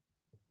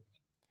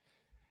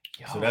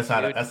 So Yo, that's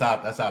how dude.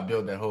 I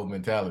built that whole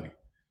mentality.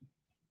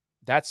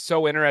 That's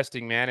so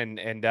interesting, man.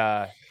 And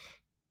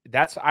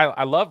that's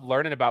I love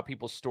learning about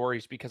people's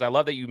stories because I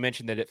love that you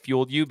mentioned that it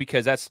fueled you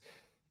because that's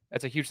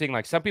a huge thing.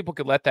 Like some people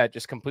could let that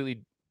just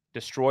completely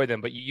destroy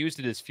them, but you used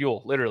it as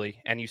fuel, literally,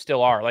 and you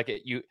still are. Like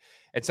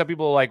and some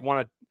people like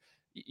want to.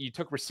 You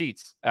took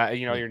receipts, Yeah.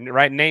 you're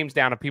writing names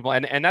down of people,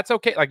 and that's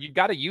okay. Like you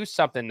got to use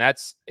something.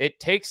 It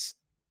takes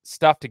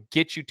stuff to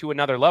get you to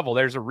another level.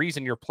 There's a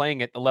reason you're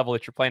playing at the level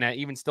that you're playing at,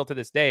 even still to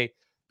this day,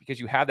 because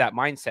you have that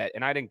mindset.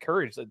 And I'd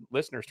encourage the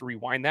listeners to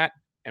rewind that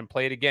and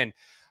play it again. I'm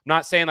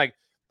not saying like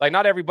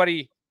not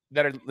everybody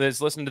that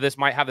is listening to this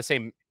might have the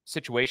same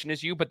situation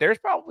as you, but there's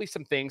probably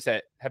some things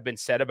that have been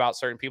said about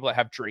certain people that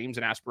have dreams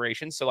and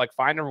aspirations. So like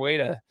find a way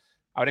to,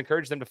 I would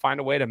encourage them to find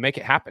a way to make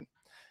it happen.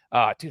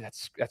 Dude,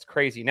 that's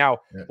crazy. Now,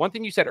 Yeah. one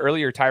thing you said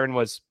earlier, Tyren,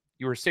 was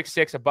you were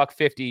 6'6",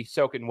 $150,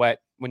 soaking wet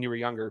when you were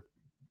younger.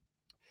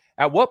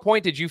 At what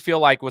point did you feel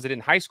like, was it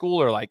in high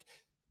school or like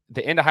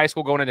the end of high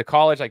school going into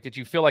college? Like, did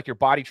you feel like your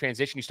body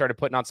transitioned? You started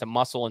putting on some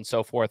muscle and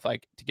so forth,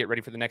 like to get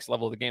ready for the next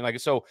level of the game. Like,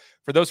 so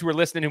for those who are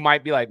listening, who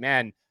might be like,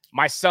 man,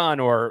 my son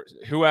or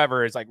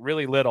whoever is like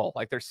really little,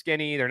 like they're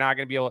skinny, they're not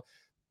going to be able.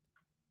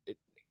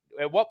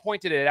 At what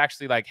point did it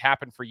actually like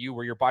happen for you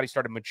where your body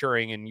started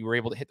maturing and you were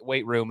able to hit the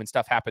weight room and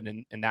stuff happened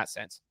in that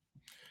sense?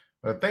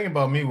 Well, the thing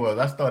about me was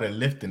I started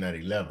lifting at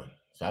 11.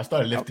 So I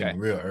started lifting Okay.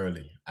 real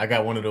early. I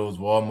got one of those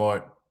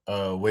Walmart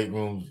weight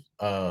rooms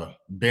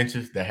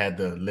benches that had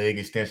the leg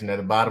extension at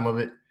the bottom of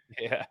it.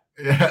 Yeah.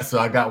 Yeah, so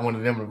I got one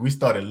of them and we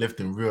started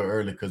lifting real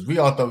early because we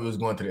all thought we was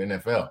going to the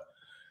NFL.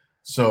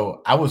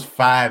 So I was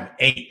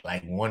 5'8",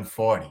 like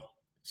 140.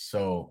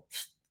 So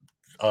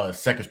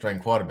second string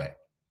quarterback.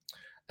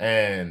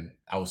 And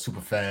I was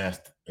super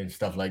fast and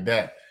stuff like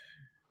that.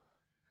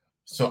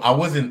 So I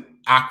wasn't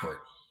awkward.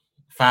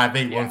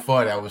 5'8", Yeah.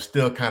 140. I was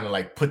still kind of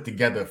like put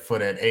together for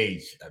that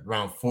age,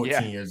 around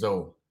 14 years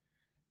old.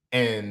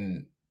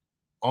 And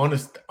on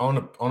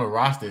a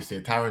roster, it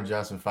said Tyren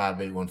Johnson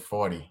 5'8",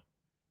 140,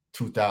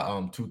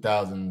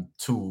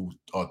 2002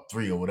 or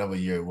 3 or whatever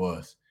year it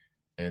was.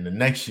 And the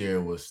next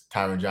year was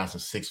Tyren Johnson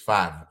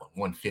 6'5",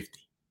 150.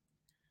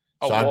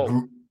 Oh,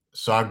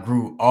 So whoa. I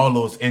grew all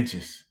those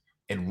inches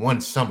in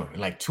one summer, in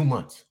like 2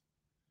 months.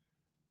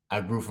 I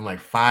grew from like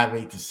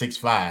 5'8" to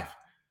 6'5".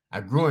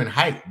 I grew in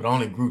height, but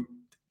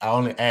I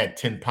only add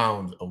 10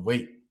 pounds of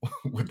weight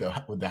with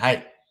the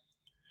height.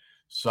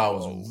 So I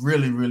was Whoa.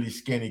 really, really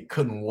skinny,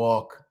 couldn't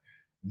walk,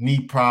 knee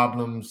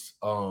problems,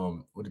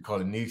 what do you call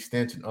it, knee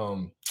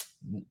extension,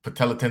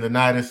 patella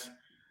tendonitis,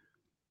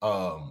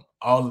 all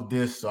of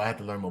this. So I had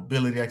to learn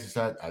mobility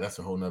exercise. That's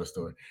a whole nother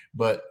story.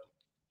 But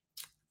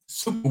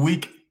super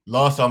weak,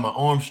 lost all my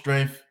arm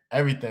strength,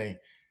 everything.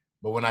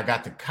 But when I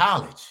got to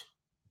college,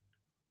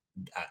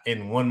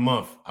 in 1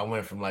 month, I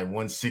went from like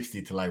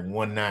 160 to like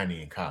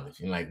 190 in college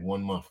in like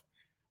 1 month.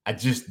 I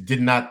just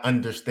did not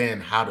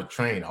understand how to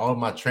train. All of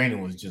my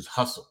training was just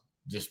hustle,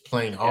 just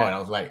playing hard. Yeah. I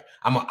was like,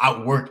 I'm gonna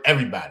outwork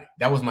everybody.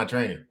 That was my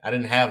training. I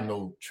didn't have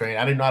no training.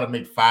 I didn't know how to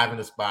make 5 in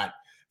a spot,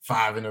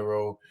 5 in a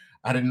row.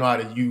 I didn't know how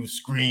to use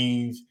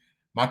screens.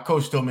 My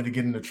coach told me to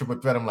get in the triple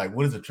threat. I'm like,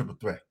 what is a triple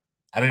threat?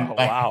 I didn't Oh,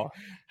 wow.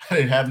 I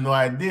didn't have no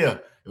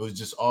idea. It was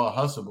just all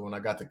hustle. But when I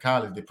got to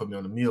college, they put me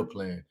on a meal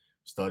plan,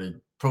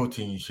 started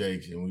protein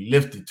shakes, and we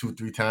lifted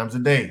 2-3 times a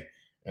day.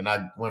 And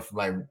I went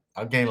from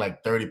I gained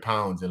like 30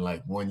 pounds in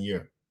like 1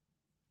 year.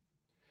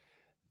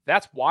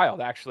 That's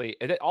wild, actually.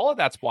 All of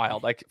that's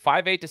wild. Like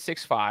 5'8" to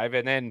 6'5",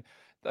 and then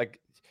like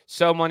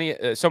so many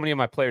of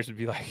my players would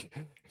be like,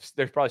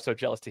 they're probably so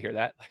jealous to hear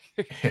that.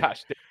 Like,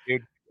 gosh,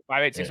 dude,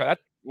 5'8", 6'5",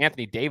 that's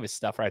Anthony Davis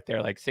stuff right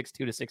there, like 6'2"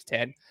 to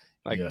 6'10",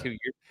 like Yeah. 2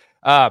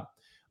 years.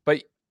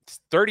 But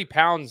 30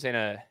 pounds in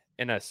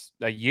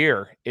a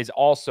year is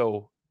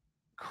also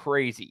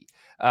crazy.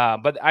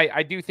 But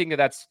I do think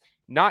that's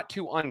not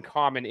too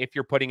uncommon if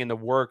you're putting in the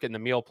work and the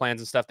meal plans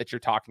and stuff that you're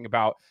talking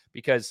about,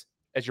 because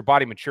as your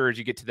body matures,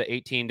 you get to the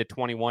 18 to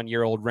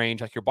 21-year-old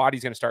range, like your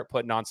body's going to start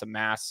putting on some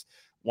mass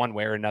one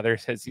way or another.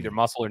 It's either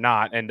muscle or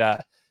not. And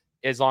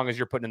as long as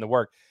you're putting in the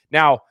work.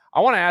 Now, I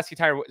want to ask you,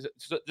 Tyren,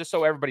 just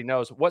so everybody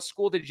knows, what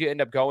school did you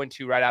end up going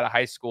to right out of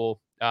high school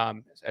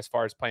as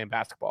far as playing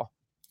basketball?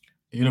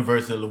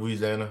 University of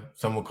Louisiana.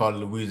 Some will call it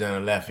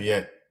Louisiana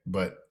Lafayette,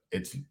 but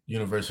it's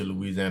University of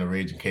Louisiana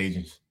Raging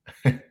Cajuns.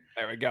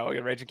 There we go.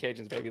 Raging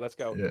Cajuns, baby. Let's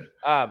go.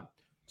 Yeah.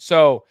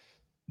 So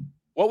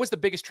what was the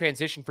biggest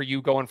transition for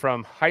you going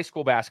from high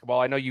school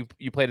basketball? I know you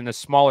played in a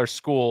smaller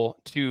school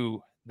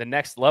to the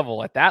next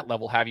level. At that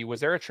level, have you? Was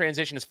there a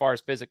transition as far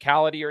as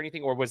physicality or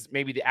anything, or was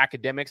maybe the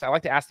academics? I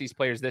like to ask these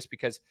players this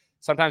because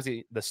sometimes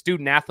the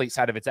student athlete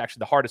side of it's actually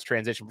the hardest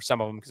transition for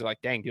some of them because they're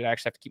like, dang, dude, I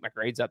actually have to keep my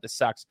grades up. This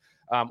sucks.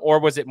 Or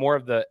was it more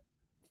of the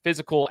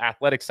physical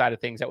athletic side of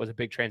things that was a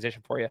big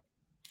transition for you?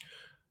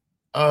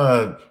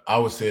 I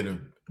would say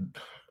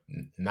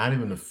not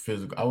even the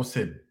physical. I would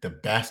say the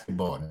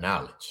basketball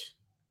knowledge.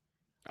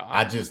 Ah,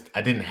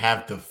 I didn't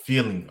have the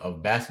feeling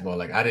of basketball.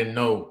 Like I didn't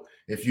know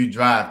if you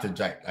drive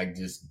to like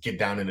just get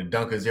down in the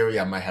dunkers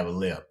area, I might have a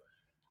layup.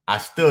 I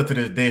still to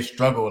this day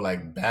struggle with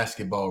like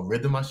basketball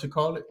rhythm, I should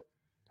call it.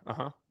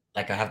 uh-huh.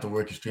 Like I have to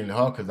work extremely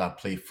hard because I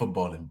played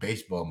football and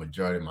baseball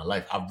majority of my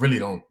life. I really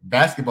don't.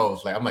 Basketball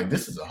is like I'm like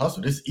this is a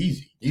hustle. This is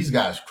easy. These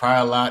guys cry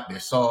a lot. They're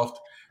soft.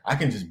 I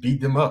can just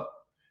beat them up.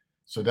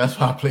 So that's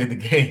why I played the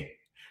game.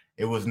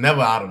 It was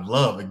never out of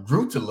love. It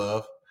grew to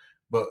love,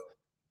 but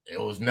it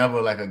was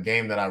never like a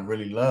game that I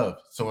really loved.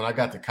 So when I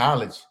got to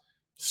college,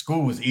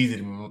 school was easy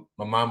to me.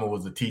 My mama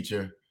was a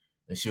teacher,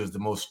 and she was the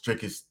most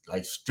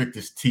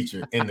strictest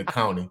teacher in the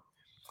county.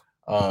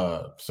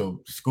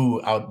 So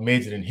school, I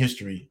majored in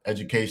history,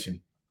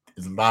 education.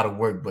 It's a lot of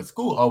work, but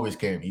school always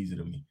came easy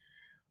to me.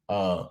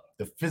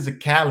 The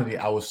physicality,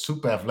 I was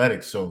super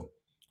athletic, so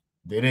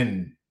they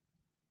didn't.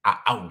 I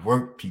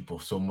outworked people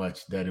so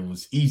much that it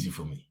was easy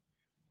for me.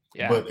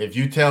 Yeah. But if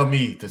you tell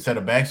me to set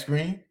a back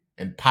screen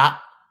and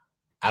pop,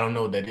 I don't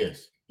know what that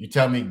is. You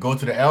tell me go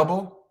to the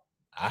elbow,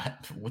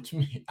 what you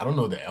mean? I don't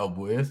know what the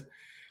elbow is.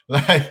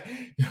 Like,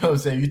 you know what I'm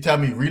saying? You tell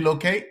me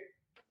relocate,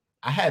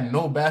 I had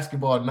no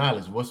basketball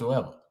knowledge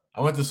whatsoever.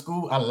 I went to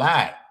school, I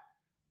lied.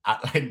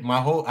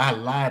 I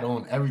lied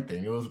on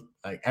everything. It was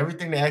like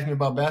everything they asked me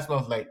about basketball,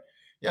 I was like,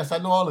 yes, I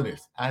know all of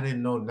this. I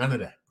didn't know none of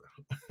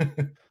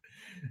that.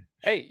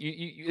 Hey,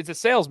 it's a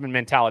salesman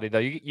mentality though.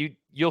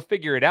 You'll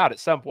figure it out at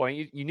some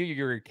point. You knew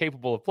you were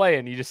capable of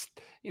playing. You just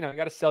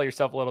got to sell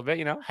yourself a little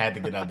bit. Had to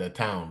get out of that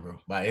town, bro.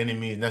 By any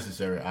means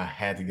necessary, I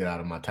had to get out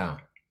of my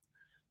town.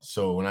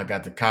 So when I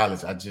got to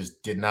college, I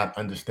just did not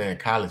understand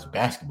college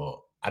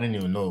basketball. I didn't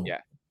even know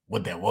Yeah.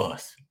 what that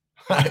was.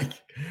 Like,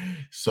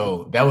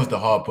 so that was the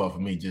hard part for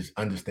me, just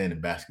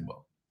understanding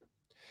basketball.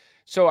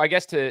 So I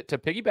guess to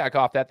piggyback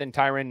off that, then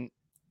Tyron,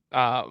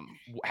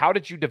 how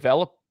did you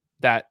develop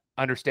that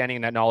understanding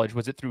and that knowledge?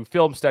 Was it through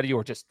film study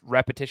or just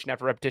repetition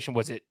after repetition?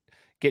 Was it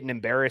getting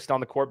embarrassed on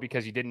the court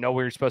because you didn't know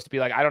where you're supposed to be?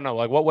 Like, I don't know.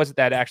 Like, what was it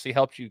that actually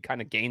helped you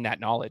kind of gain that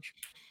knowledge?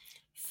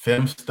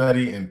 Film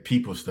study and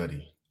people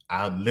study.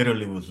 I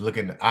literally was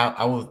looking.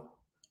 I was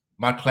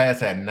my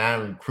class had 9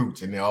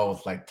 recruits, and they all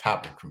was like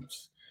top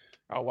recruits.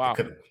 Oh They wow.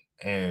 could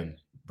and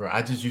bro,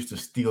 I just used to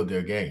steal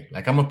their game.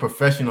 Like I'm a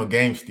professional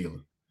game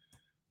stealer.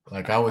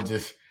 Like I would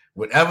just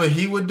whatever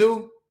he would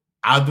do,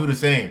 I'll do the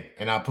same,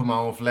 and I'll put my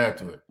own flair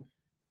to it.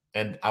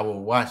 And I will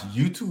watch.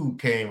 YouTube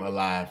came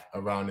alive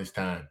around this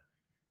time,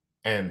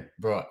 and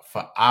bro,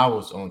 for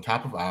hours on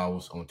top of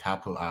hours on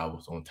top of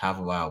hours on top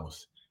of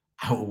hours,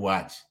 I would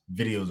watch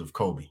videos of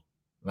Kobe,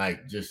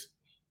 like just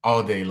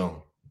all day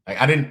long.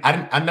 Like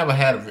I never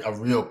had a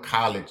real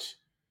college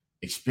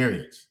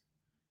experience.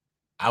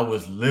 I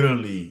was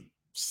literally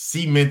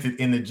cemented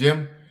in the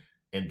gym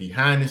and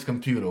behind this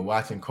computer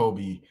watching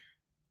Kobe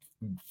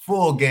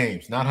full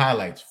games, not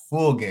highlights,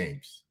 full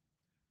games.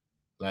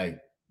 Like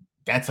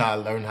that's how I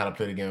learned how to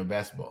play the game of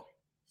basketball.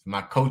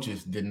 My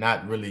coaches did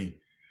not really.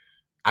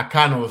 I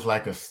kind of was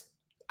like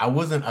I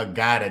wasn't a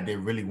guy that they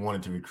really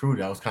wanted to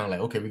recruit. I was kind of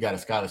like, okay, we got a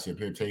scholarship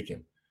here, take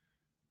him.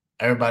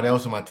 Everybody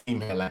else on my team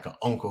had like an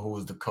uncle who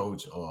was the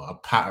coach, or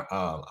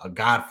a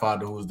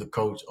godfather who was the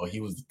coach, or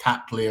he was the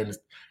top player.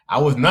 I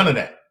was none of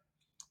that,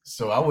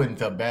 so I went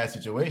into a bad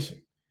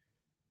situation.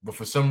 But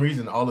for some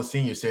reason, all the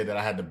seniors said that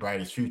I had the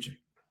brightest future,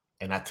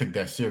 and I took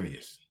that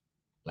serious.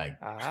 Like,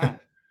 Ah.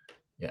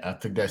 yeah, I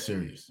took that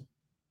serious.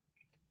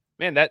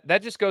 Man,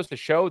 that just goes to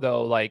show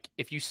though, like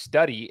if you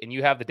study and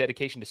you have the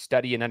dedication to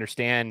study and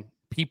understand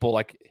people,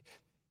 like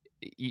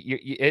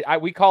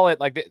we call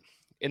it like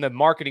in the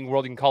marketing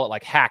world, you can call it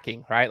like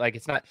hacking, right? Like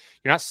you're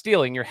not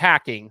stealing, you're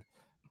hacking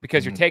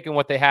because you're Mm-hmm. taking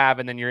what they have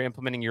and then you're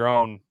implementing your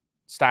own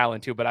style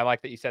into. But I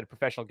like that you said a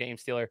professional game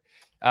stealer.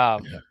 Yeah.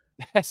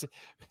 That's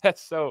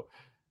that's so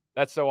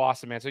that's so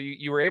awesome, man. So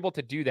you were able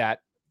to do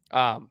that,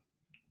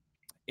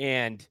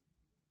 and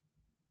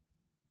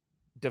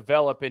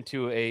develop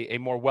into a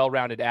more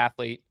well-rounded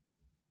athlete.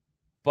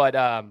 But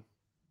to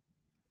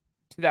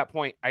that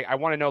point, I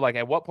want to know, like,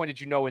 at what point did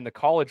you know in the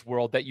college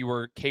world that you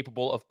were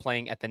capable of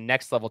playing at the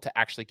next level to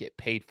actually get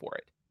paid for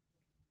it?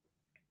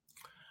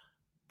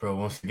 Bro,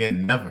 once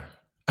again, never.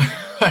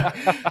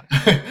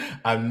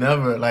 I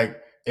never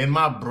like in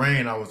my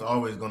brain, I was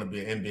always going to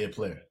be an NBA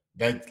player.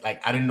 That like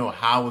I didn't know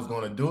how I was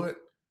going to do it,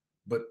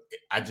 but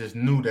I just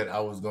knew that I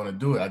was going to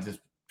do it. I just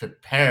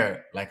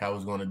prepared like I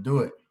was going to do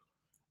it.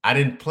 I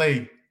didn't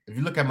play. If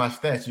you look at my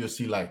stats, you'll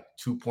see like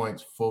 2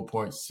 points, 4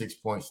 points, 6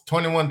 points,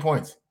 21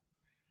 points.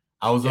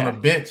 I was on a Yeah.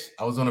 bench.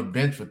 I was on a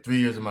bench for 3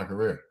 years of my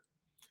career.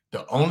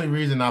 The only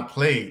reason I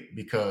played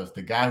because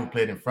the guy who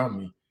played in front of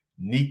me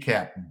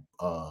kneecap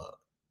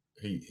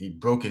he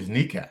broke his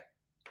kneecap.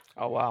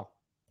 Oh wow.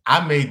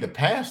 I made the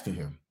pass to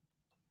him.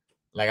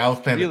 Like I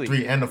was playing the Really?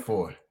 3 and the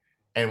 4.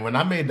 And when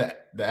I made the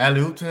alley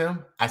oop to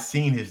him, I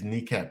seen his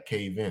kneecap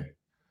cave in.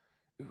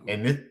 Ooh.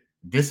 And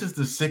this is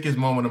the sickest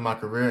moment of my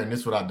career. And this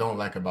is what I don't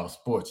like about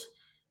sports.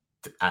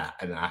 I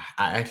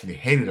actually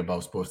hate it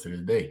about sports to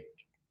this day.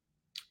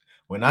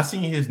 When I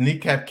seen his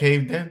kneecap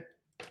caved in,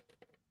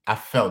 I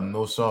felt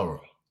no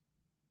sorrow.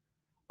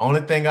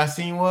 Only thing I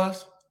seen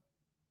was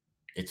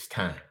it's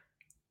time.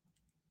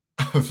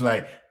 I was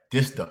like,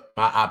 this the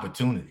my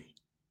opportunity.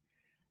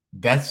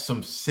 That's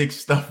some sick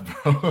stuff,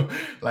 bro.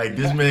 Like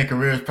this Yeah. man's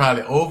career is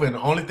probably over, and the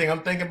only thing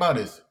I'm thinking about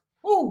is,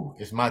 whoo,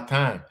 it's my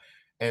time.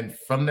 And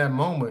from that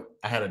moment,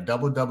 I had a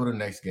double-double the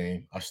next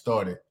game. I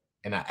started,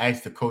 and I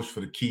asked the coach for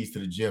the keys to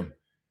the gym.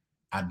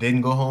 I didn't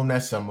go home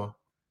that summer.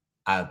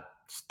 I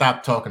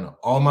stopped talking to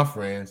all my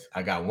friends.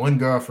 I got one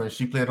girlfriend.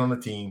 She played on the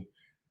team.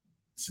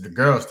 It's the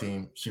girls'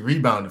 team. She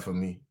rebounded for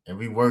me, and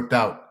we worked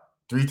out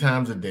 3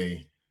 times a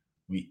day.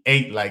 We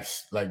ate like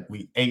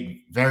we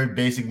ate very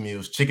basic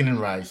meals, chicken and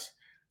rice.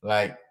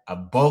 Like I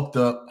bulked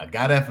up. I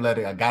got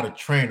athletic. I got a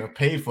trainer,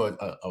 paid for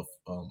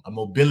a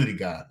mobility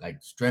guy,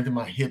 like strengthen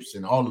my hips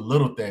and all the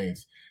little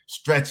things,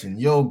 stretching,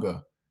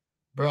 yoga.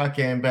 Bro, I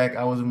came back.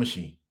 I was a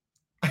machine.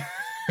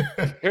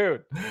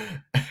 Dude.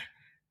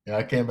 Yeah,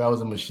 I came back. I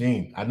was a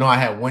machine. I know I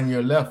had 1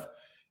 year left,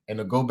 and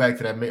to go back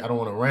to that, I don't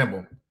want to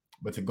ramble,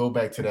 but to go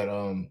back to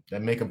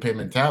that make and pay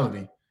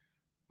mentality.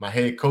 My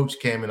head coach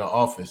came in the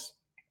office,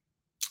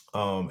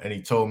 and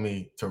he told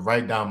me to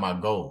write down my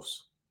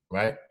goals.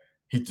 Right?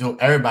 He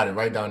told everybody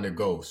write down their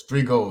goals,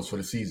 3 goals for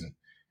the season.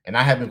 And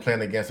I had been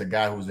playing against a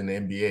guy who was in the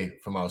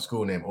NBA from our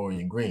school named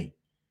Orion Green,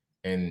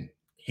 and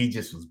he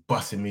just was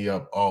busting me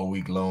up all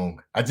week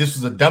long. I just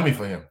was a dummy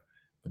for him,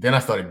 but then I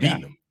started Yeah.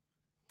 beating him.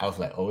 I was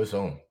like, oh, it's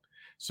on.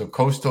 So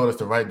coach told us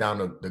to write down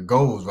the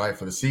goals, right,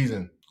 for the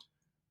season.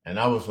 And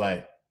I was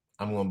like,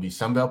 I'm going to be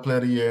Sunbelt Player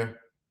of the Year,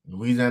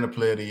 Louisiana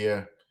Player of the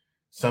Year,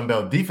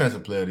 Sunbelt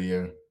Defensive Player of the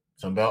Year,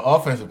 Sunbelt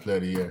Offensive Player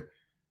of the Year.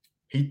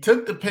 He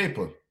took the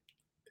paper,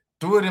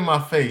 threw it in my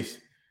face,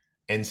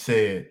 and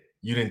said,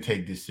 you didn't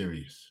take this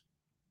serious.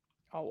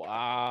 Oh,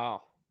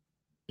 wow.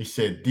 He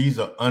said, these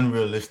are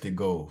unrealistic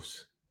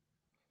goals.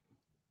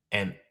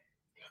 And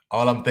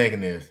all I'm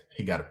thinking is,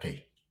 he got to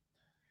pay.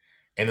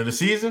 End of the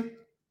season,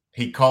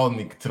 he called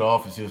me to the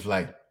office. He was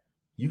like,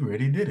 you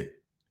already did it.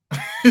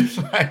 It's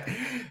like,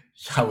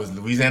 I was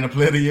Louisiana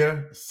Player of the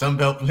Year,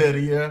 Sunbelt Player of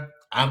the Year,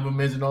 honorable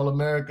mention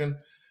All-American.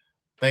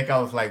 I think I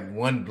was like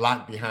 1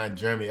 block behind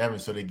Jeremy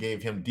Evans, so they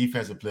gave him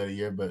Defensive Player of the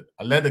Year. But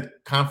I led the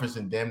conference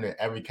in damn near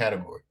every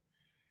category.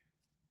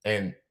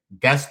 And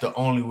that's the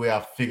only way I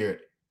figured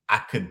I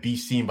could be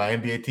seen by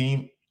NBA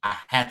team. I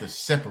had to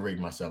separate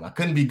myself. I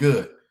couldn't be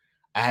good.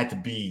 I had to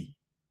be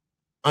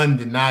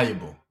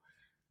undeniable.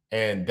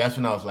 And that's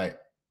when I was like,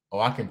 oh,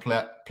 I can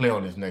play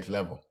on this next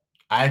level.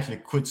 I actually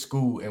quit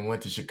school and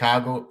went to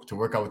Chicago to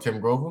work out with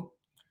Tim Grover.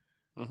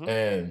 Mm-hmm.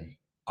 And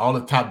all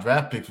the top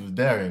draft picks was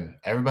there. And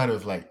everybody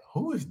was like,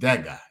 who is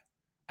that guy?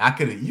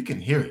 You can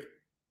hear it.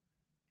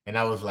 And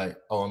I was like,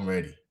 oh, I'm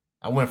ready.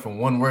 I went from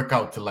 1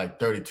 workout to like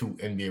 32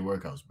 NBA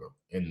workouts, bro,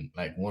 in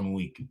like 1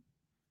 week.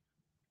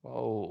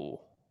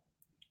 Whoa.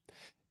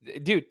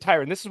 Dude,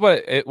 Tyren, this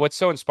is what's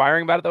so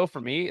inspiring about it, though,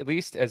 for me, at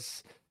least,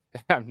 as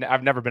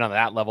I've never been on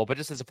that level, but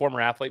just as a former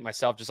athlete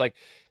myself, just like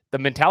the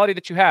mentality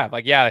that you have,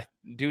 like, yeah,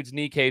 dude's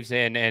knee caves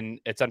in and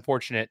it's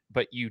unfortunate,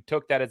 but you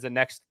took that as the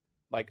next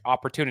like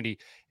opportunity.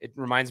 It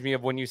reminds me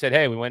of when you said,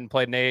 hey, we went and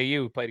played in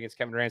AAU, played against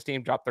Kevin Durant's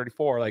team, dropped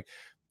 34. Like,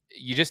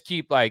 you just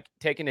keep like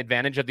taking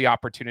advantage of the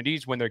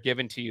opportunities when they're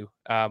given to you.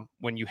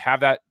 When you have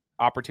that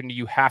opportunity,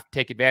 you have to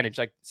take advantage.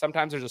 Like,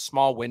 sometimes there's a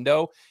small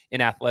window in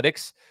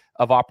athletics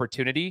of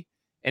opportunity,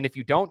 and if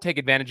you don't take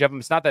advantage of them,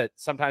 it's not that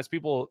sometimes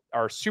people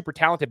are super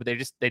talented, but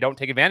they don't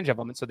take advantage of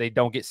them, and so they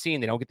don't get seen,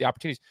 they don't get the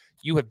opportunities.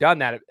 You have done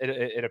that,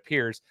 it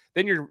appears.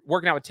 Then you're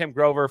working out with Tim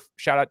Grover.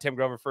 Shout out Tim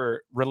Grover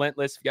for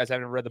Relentless. If you guys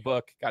haven't read the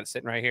book, got it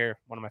sitting right here,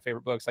 one of my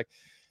favorite books. Like,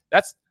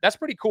 that's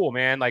pretty cool,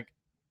 man. Like,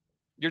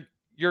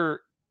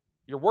 you're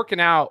you're working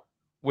out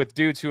with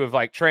dudes who have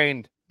like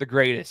trained the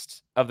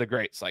greatest of the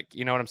greats. Like,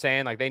 you know what I'm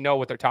saying? Like, they know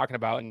what they're talking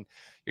about, and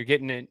you're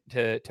getting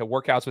into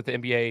workouts with the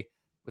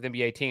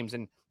NBA teams.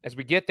 And as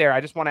we get there, I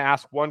just want to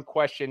ask one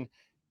question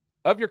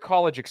of your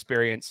college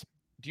experience.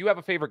 Do you have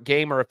a favorite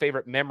game or a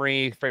favorite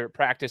memory, favorite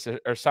practice,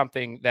 or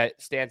something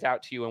that stands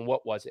out to you? And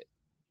what was it?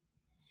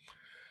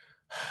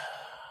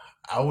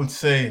 I would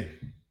say,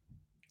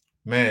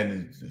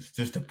 man, it's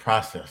just a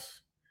process.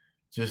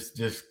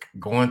 Just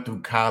going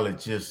through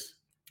college, just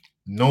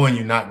knowing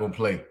you're not gonna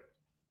play.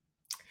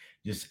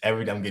 Just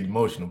every day I'm getting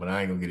emotional, but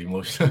I ain't gonna get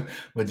emotional.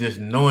 But just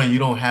knowing you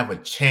don't have a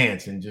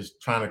chance and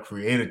just trying to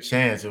create a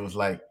chance. It was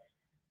like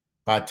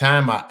by the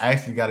time I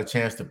actually got a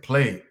chance to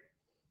play,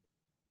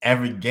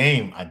 every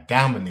game I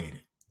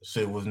dominated.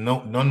 So it was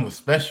none was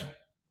special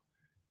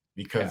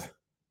because Yeah.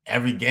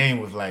 every game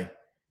was like,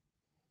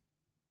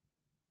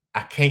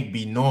 I can't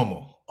be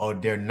normal, or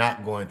they're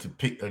not going to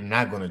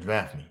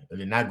draft me, or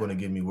they're not going to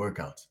give me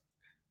workouts.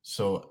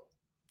 So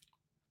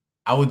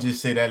I would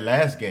just say that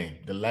last game,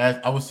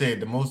 I would say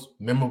the most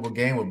memorable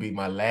game would be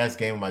my last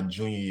game of my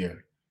junior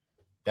year.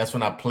 That's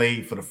when I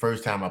played for the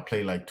first time. I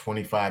played like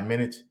 25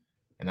 minutes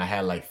and I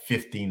had like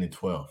 15 and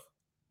 12.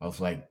 I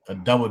was like a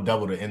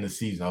double to end the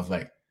season. I was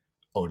like,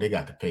 oh, they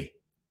got to pay.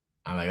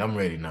 I'm like, I'm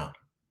ready now.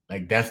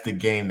 Like, that's the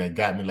game that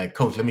got me like,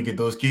 coach, let me get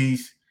those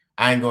keys.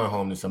 I ain't going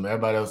home this summer.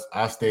 Everybody else,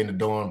 I'll stay in the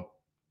dorm.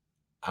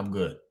 I'm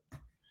good.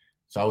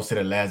 So I would say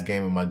the last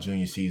game of my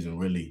junior season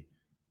really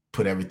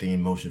put everything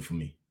in motion for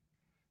me.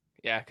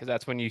 Yeah, because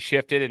that's when you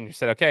shifted and you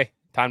said, okay,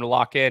 time to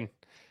lock in.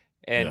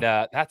 And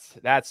Yeah.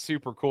 that's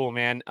super cool,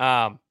 man.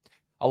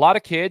 A lot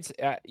of kids,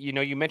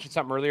 you mentioned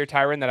something earlier,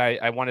 Tyren, that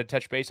I wanted to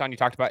touch base on. You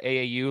talked about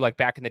AAU, like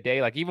back in the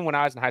day, like even when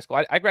I was in high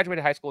school. I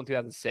graduated high school in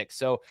 2006,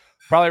 so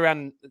probably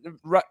around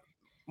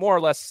more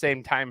or less the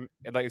same time,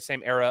 like the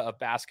same era of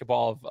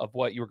basketball of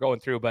what you were going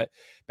through. But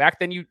back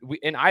then,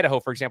 in Idaho,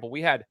 for example,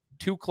 we had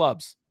two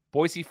clubs,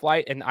 Boise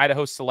Flight and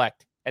Idaho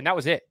Select, and that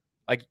was it.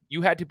 Like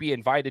you had to be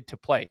invited to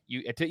play,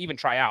 to even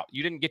try out.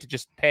 You didn't get to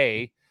just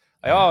pay.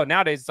 Like, Yeah. oh,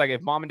 nowadays it's like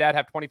if mom and dad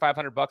have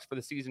 $2,500 for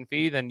the season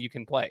fee, then you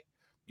can play.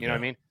 You know what I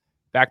Yeah. mean?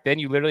 Back then,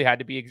 you literally had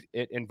to be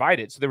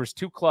invited. So there was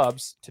two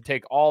clubs to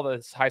take all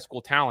this high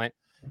school talent,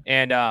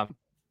 and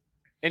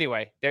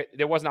anyway,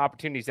 there wasn't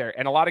opportunities there.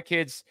 And a lot of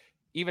kids,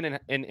 even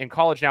in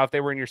college now, if they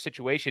were in your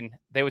situation,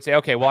 they would say,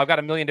 okay, well, I've got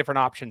a million different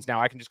options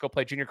now. I can just go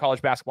play junior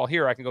college basketball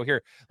here. I can go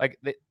here. Like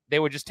they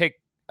would just take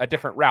a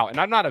different route. And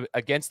I'm not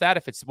against that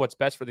if it's what's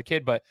best for the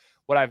kid. But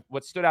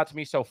what stood out to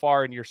me so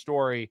far in your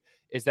story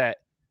is that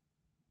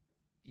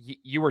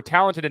you were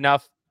talented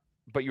enough,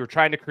 but you were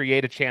trying to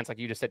create a chance, like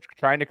you just said,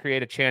 trying to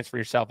create a chance for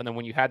yourself. And then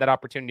when you had that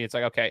opportunity, it's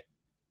like, okay,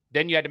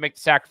 then you had to make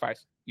the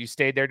sacrifice. You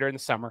stayed there during the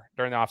summer,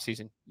 during the off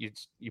season.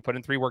 You put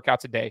in 3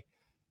 workouts a day.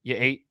 You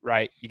ate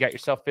right. You got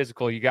yourself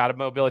physical. You got a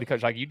mobility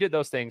coach. Like you did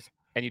those things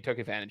and you took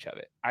advantage of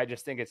it. I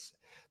just think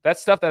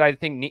that's stuff that I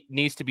think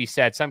needs to be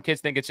said. Some kids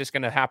think it's just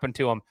going to happen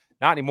to them.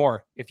 Not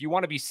anymore. If you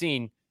want to be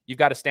seen, you've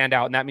got to stand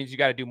out, and that means you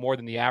got to do more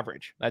than the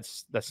average.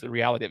 That's the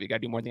reality of it. You got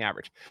to do more than the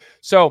average.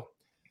 So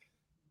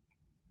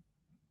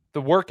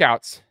the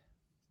workouts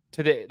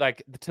to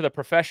the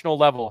professional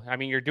level. I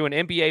mean, you're doing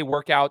NBA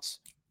workouts.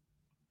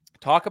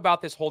 Talk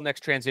about this whole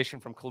next transition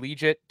from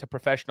collegiate to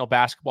professional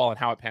basketball and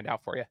how it panned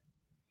out for you.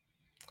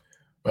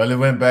 Well, it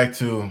went back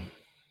to,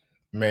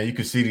 man, you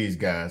could see these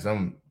guys.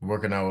 I'm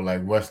working out with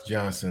like Wes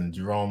Johnson,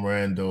 Jerome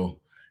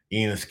Randall,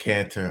 Enos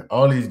Cantor,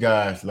 all these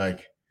guys.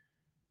 Like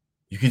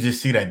you could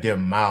just see that they're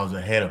miles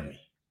ahead of me,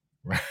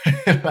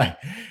 right? Like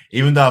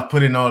even though I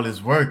put in all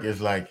this work, it's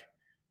like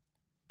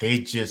they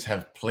just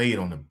have played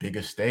on a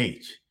bigger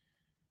stage.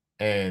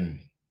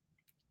 And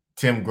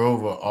Tim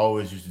Grover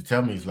always used to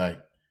tell me, he's like,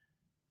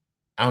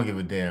 I don't give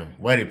a damn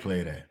where they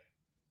played at.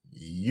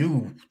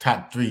 You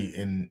top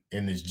 3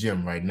 in this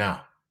gym right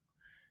now.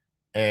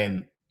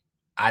 And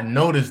I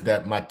noticed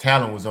that my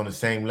talent was on the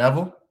same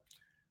level,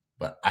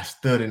 but I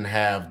still didn't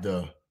have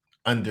the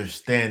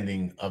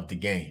understanding of the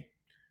game.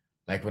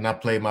 Like when I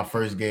played my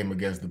first game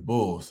against the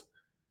Bulls,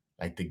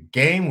 like the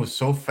game was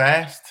so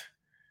fast.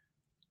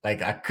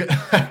 Like I could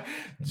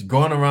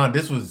going around.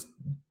 This was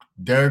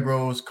Derrick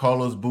Rose,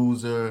 Carlos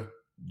Boozer,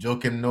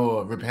 Joakim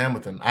Noah, Rip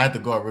Hamilton. I had to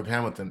guard Rip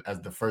Hamilton as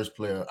the first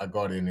player I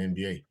guarded in the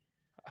NBA.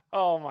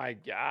 Oh my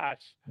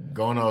gosh.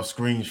 Going off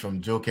screens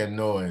from Joakim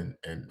Noah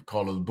and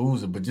Carlos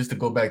Boozer. But just to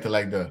go back to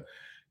like the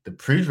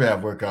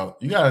pre-draft workout,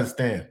 you gotta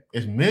understand,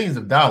 it's millions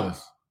of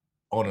dollars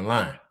on the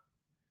line.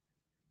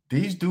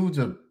 These dudes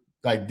are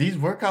like, these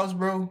workouts,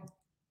 bro,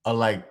 are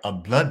like a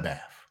bloodbath.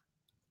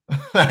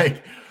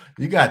 Like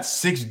you got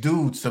 6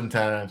 dudes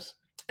sometimes,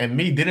 and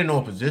me didn't know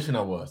what position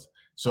I was.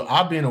 So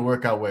I'll be in a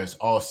workout where it's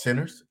all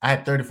centers. I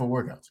had 34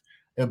 workouts.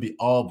 It'll be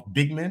all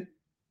big men.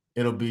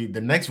 It'll be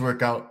the next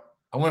workout.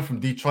 I went from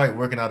Detroit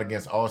working out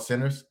against all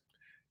centers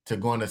to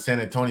going to San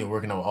Antonio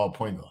working out with all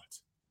point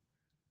guards.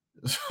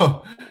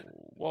 So,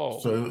 Whoa.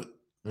 so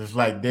it's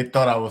like they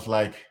thought I was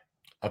like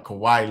a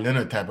Kawhi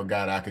Leonard type of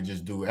guy that I could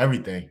just do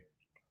everything.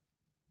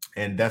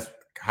 And that's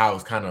how I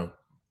was kind of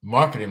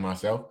marketing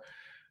myself.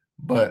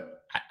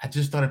 But I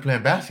just started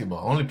playing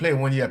basketball. I only played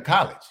 1 year of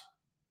college.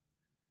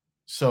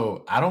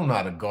 So I don't know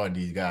how to guard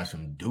these guys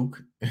from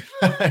Duke.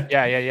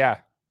 Yeah.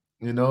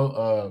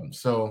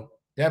 So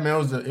yeah, man,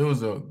 it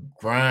was a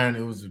grind.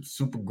 It was a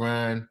super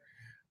grind.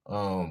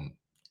 I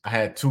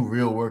had 2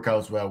 real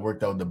workouts where I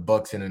worked out with the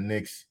Bucks and the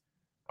Knicks.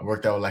 I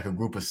worked out with like a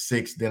group of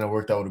 6. Then I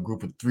worked out with a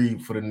group of 3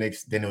 for the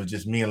Knicks. Then it was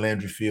just me and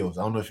Landry Fields.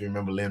 I don't know if you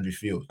remember Landry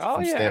Fields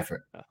from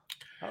Stanford.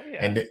 Oh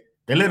yeah. And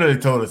they literally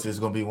told us it's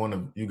gonna be one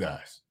of you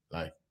guys.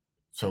 Like,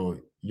 so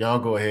y'all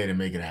go ahead and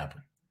make it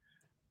happen.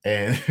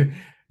 And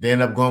they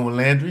ended up going with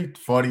Landry,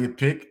 40th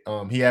pick.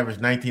 He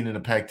averaged 19 in the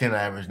Pac-10.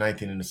 I averaged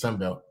 19 in the Sun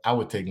Belt. I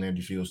would take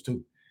Landry Fields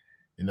too,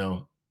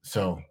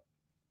 So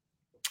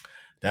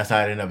that's how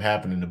it ended up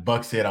happening. The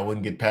Bucks said I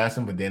wouldn't get past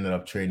him, but they ended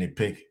up trading a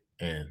pick,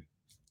 and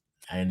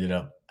I ended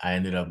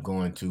up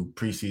going to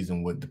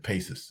preseason with the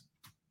Pacers.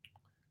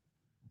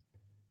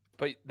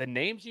 But the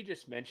names you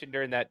just mentioned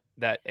during that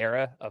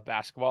era of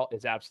basketball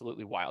is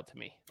absolutely wild to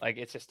me. Like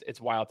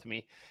it's wild to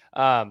me.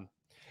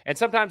 And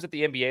sometimes at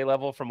the NBA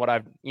level, from what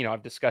I've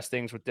discussed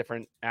things with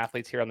different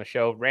athletes here on the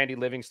show, Randy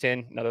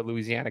Livingston, another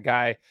Louisiana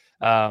guy,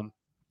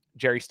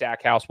 Jerry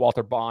Stackhouse,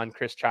 Walter Bond,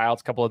 Chris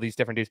Childs, a couple of these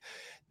different dudes.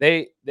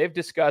 They've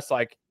discussed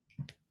like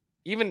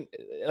even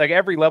like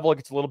every level, it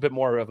gets a little bit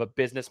more of a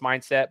business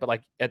mindset, but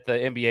like at the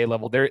NBA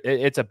level,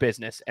 it's a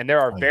business, and there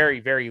are very,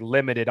 very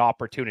limited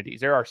opportunities.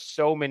 There are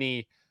so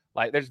many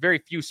Like there's very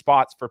few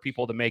spots for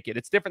people to make it.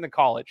 It's different than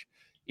college,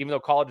 even though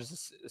college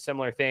is a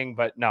similar thing.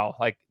 But no,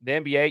 like the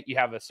NBA, you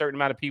have a certain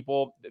amount of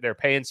people. They're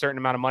paying a certain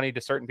amount of money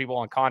to certain people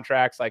on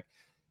contracts. Like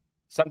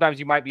sometimes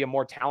you might be a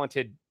more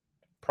talented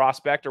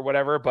prospect or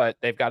whatever, but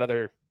they've got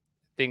other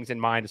things in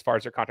mind as far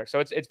as their contract. So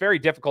it's very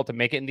difficult to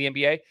make it in the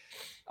NBA.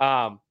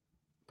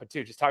 But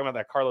dude, just talking about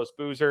that Carlos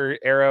Boozer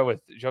era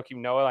with Joakim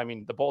Noah, I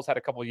mean, the Bulls had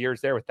a couple of years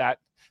there with that.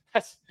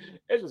 It's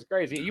just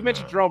crazy. You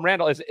mentioned Jerome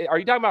Randall. Are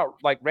you talking about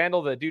like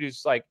Randall, the dude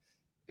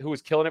who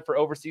was killing it for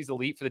Overseas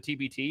Elite for the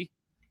TBT?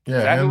 Yeah,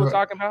 is that who we're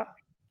talking about?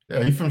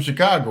 Yeah, he's from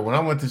Chicago. When I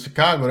went to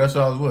Chicago, that's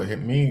what I was with.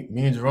 Me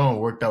and Jerome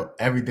worked out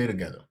every day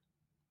together.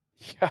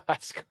 Yeah,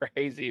 that's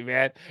crazy,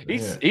 man.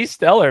 He's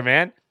stellar,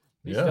 man.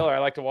 He's stellar. I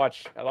like to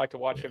watch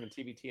him in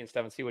TBT and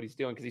stuff and see what he's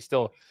doing because he's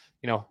still,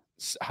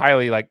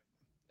 highly like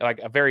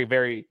a very,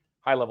 very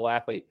high level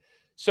athlete.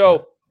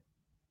 So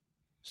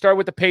start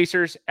with the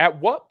Pacers. At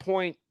what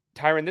point,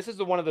 Tyren, this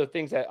is one of the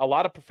things that a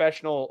lot of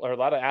professional or a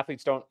lot of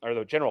athletes don't, or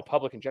the general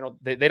public in general,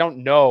 they don't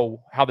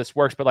know how this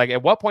works. But like,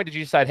 at what point did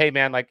you decide, hey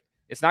man, like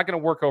it's not going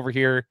to work over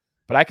here,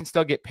 but I can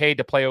still get paid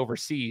to play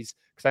overseas?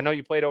 Because I know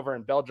you played over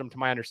in Belgium, to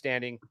my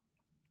understanding.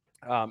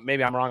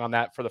 Maybe I'm wrong on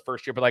that for the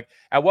first year, but like,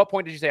 at what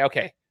point did you say,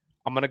 okay,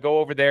 I'm going to go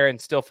over there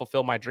and still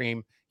fulfill my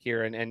dream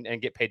here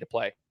and get paid to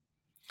play?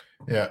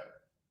 Yeah.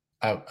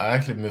 I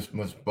actually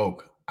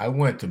misspoke. I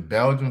went to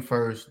Belgium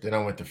first, then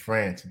I went to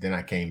France, then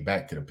I came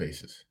back to the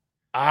Pacers.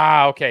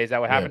 Okay. Is that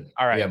what happened?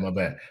 All right. Yeah, my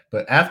bad.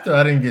 But after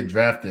I didn't get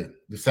drafted,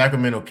 the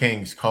Sacramento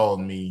Kings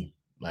called me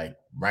like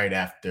right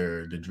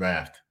after the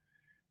draft,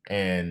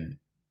 and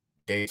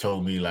they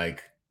told me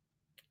like,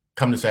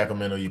 come to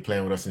Sacramento, you're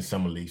playing with us in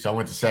Summer League. So I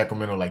went to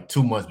Sacramento like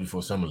 2 months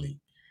before Summer League.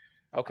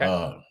 Okay.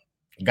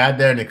 Got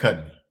there and they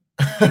cut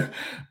me.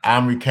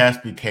 Omri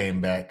Caspi came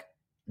back.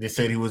 They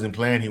said he wasn't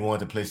playing. He wanted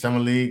to play Summer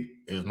League.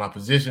 It was my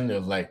position. It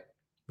was like,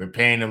 we're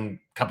paying him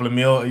a couple of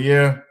mil a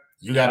year.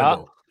 You got to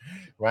go.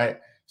 Right?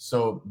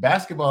 So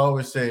basketball, I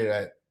always say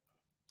that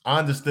I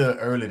understood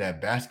early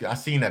that I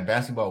seen that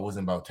basketball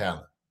wasn't about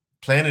talent.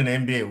 Playing in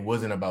the NBA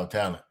wasn't about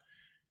talent.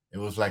 It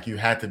was like you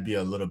had to be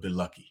a little bit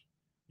lucky.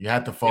 You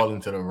had to fall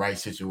into the right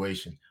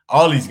situation.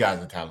 All these guys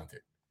are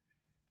talented,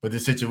 but the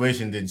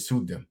situation didn't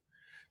suit them.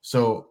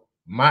 So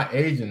my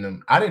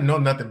agent, I didn't know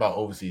nothing about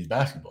overseas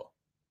basketball.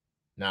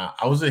 Now,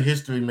 I was a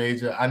history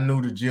major. I knew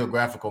the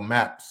geographical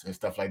maps and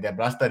stuff like that,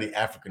 but I studied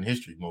African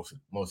history most of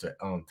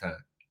the time.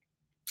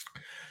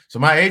 So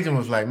my agent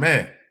was like,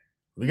 man,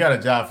 we got a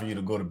job for you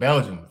to go to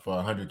Belgium for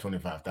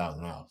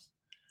 $125,000.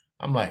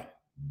 I'm like,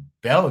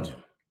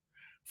 Belgium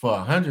for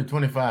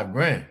 125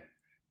 grand?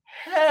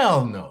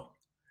 Hell no.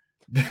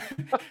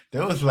 They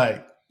was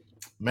like,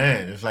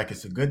 man,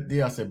 it's a good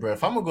deal. I said, bro,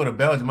 if I'm gonna go to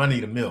Belgium, I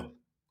need a meal.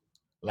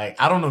 Like,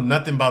 I don't know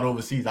nothing about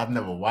overseas. I've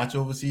never watched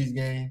overseas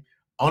game.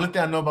 Only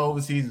thing I know about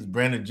overseas is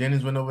Brandon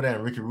Jennings went over there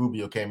and Ricky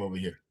Rubio came over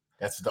here.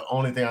 That's the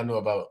only thing I know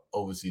about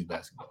overseas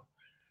basketball.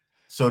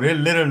 So they're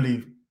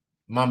literally,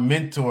 my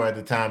mentor at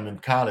the time in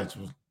college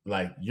was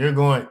like,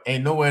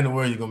 ain't nowhere in the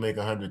world you're gonna make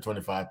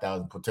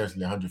 125,000,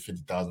 potentially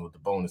 150,000 with the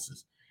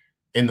bonuses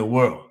in the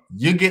world.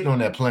 You're getting on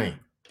that plane.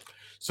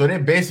 So they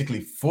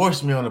basically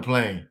forced me on the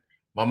plane.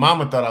 My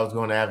mama thought I was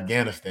going to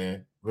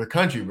Afghanistan. We're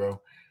country,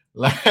 bro.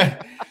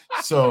 Like,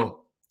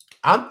 so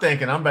I'm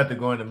thinking I'm about to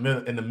go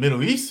in the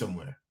Middle East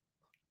somewhere.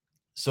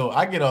 So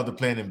I get off the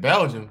plane in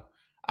Belgium.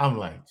 I'm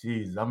like,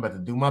 geez, I'm about to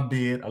do my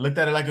bid. I looked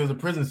at it like it was a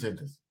prison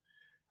sentence.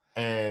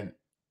 And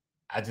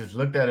I just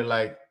looked at it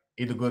like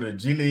either go to the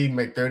G League,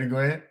 make 30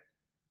 grand,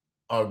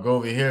 or go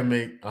over here and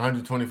make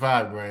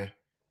 125 grand.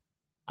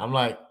 I'm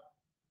like,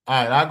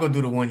 all right, I'll go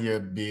do the 1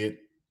 year bid.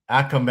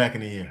 I'll come back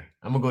in a year.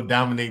 I'm gonna go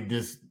dominate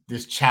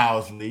this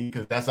child's league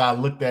because that's how I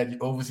looked at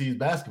overseas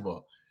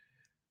basketball.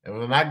 And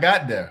when I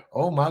got there,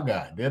 oh my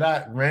God,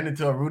 I ran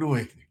into a rude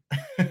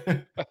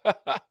awakening.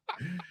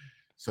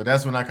 So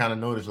that's when I kind of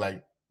noticed,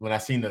 like when I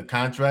seen the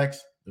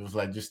contracts, it was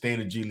like, just stay in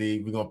the G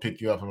League. We're gonna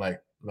pick you up. I'm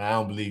like, man, I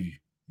don't believe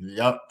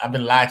you. I've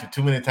been lied to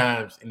too many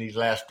times in these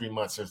last 3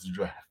 months since the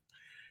draft.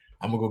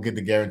 I'm gonna go get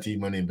the guaranteed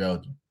money in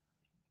Belgium.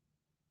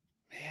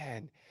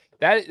 Man,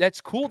 that's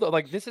cool though.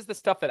 Like this is the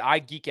stuff that I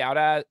geek out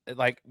at,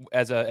 like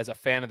as a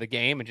fan of the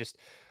game, and just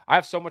I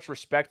have so much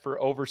respect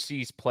for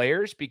overseas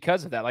players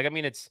because of that. Like, I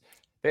mean, it's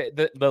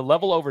the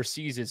level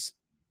overseas is,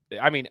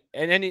 I mean,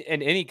 in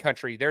any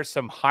country, there's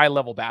some high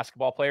level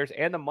basketball players,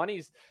 and the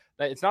money's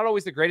it's not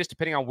always the greatest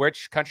depending on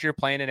which country you're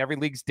playing in. Every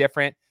league's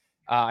different.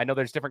 I know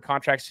there's different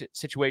contract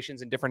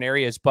situations in different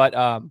areas,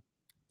 but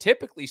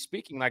typically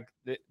speaking, like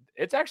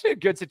it's actually a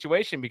good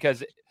situation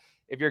because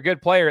if you're a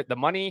good player, the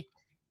money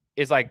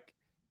is like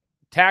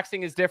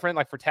taxing is different.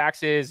 Like for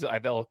taxes,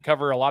 they'll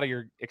cover a lot of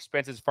your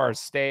expenses as far as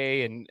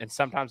stay and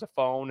sometimes a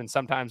phone and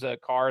sometimes a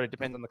car. It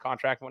depends on the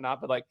contract and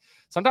whatnot. But like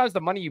sometimes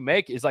the money you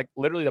make is like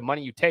literally the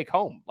money you take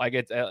home. Like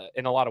it's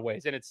in a lot of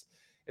ways. And it's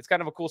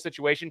kind of a cool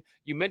situation.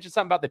 You mentioned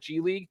something about the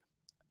G League.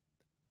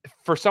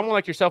 For someone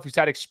like yourself who's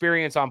had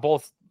experience on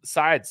both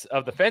sides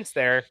of the fence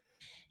there,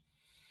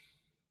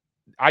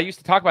 I used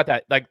to talk about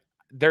that. Like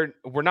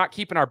we're not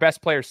keeping our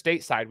best players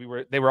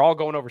stateside. They were all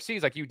going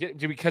overseas like you did,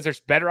 because there's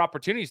better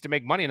opportunities to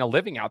make money and a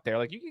living out there.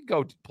 Like you could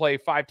go play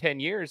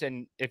 5-10 years,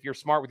 and if you're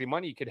smart with your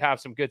money, you could have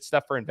some good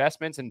stuff for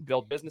investments and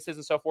build businesses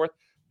and so forth.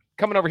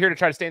 Coming over here to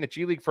try to stay in the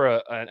G League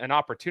for an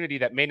opportunity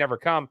that may never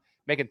come,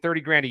 making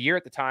 30 grand a year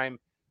at the time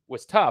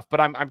was tough. But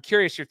I'm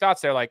curious your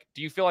thoughts there. Like,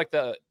 do you feel like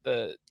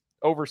the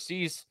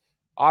overseas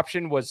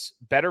option was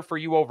better for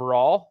you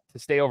overall to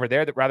stay over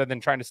there rather than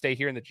trying to stay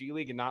here in the G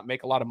League and not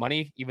make a lot of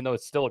money, even though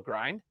it's still a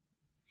grind?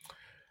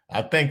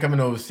 I think coming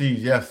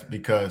overseas, yes,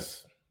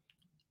 because,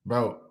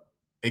 bro,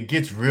 it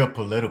gets real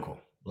political,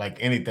 like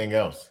anything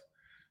else.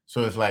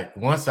 So it's like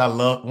once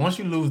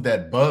you lose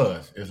that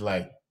buzz, it's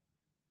like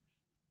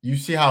you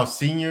see how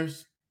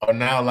seniors are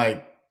now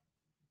like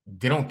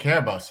they don't care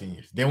about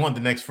seniors. They want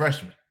the next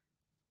freshman.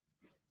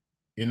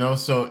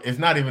 So it's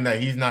not even that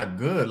he's not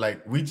good.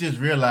 Like we just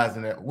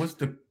realizing that what's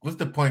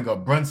the point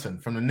of Brunson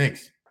from the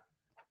Knicks?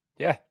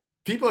 Yeah.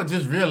 People are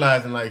just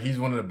realizing like he's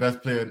one of the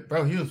best players.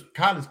 Bro, he was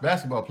college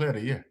basketball player of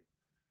the year.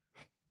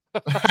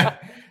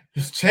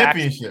 His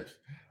championships.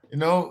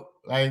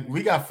 Like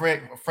we got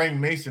Frank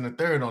Mason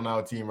III on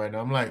our team right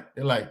now.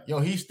 They're like,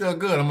 yo, he's still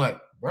good. I'm like,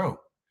 bro,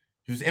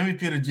 he was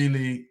MVP of the G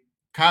League,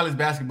 college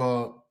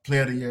basketball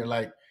player of the year.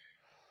 Like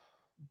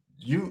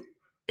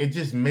it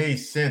just made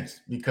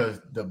sense because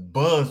the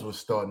buzz was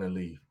starting to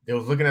leave. They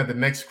was looking at the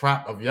next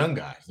crop of young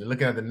guys. They're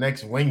looking at the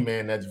next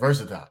wingman that's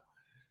versatile.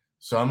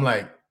 So I'm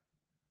like,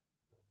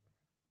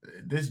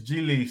 this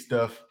G League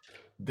stuff,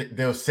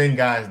 they'll send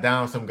guys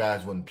down. Some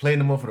guys wouldn't play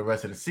no more for the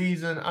rest of the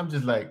season. I'm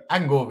just like, I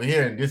can go over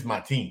here and this is my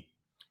team.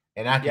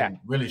 And I can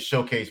really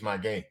showcase my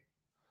game.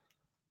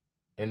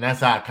 And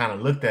that's how I kind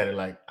of looked at it.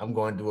 Like, I'm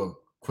going to do a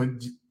quick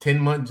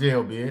 10-month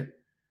jail bid.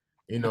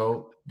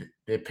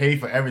 They paid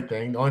for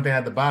everything. The only thing I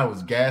had to buy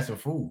was gas and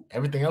food.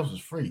 Everything else was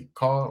free.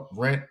 Car,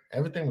 rent,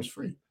 everything was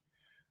free.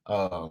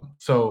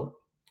 So,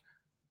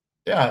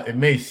 yeah, it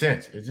made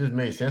sense. It just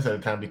made sense at the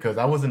time because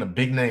I wasn't a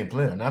big name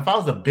player. Now, if I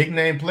was a big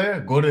name player,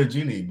 go to the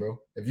G League, bro.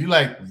 If you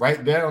like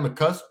right there on the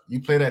cusp,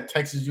 you played at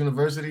Texas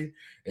University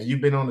and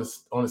you've been on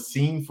the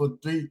scene for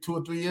 2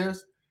 or 3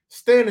 years,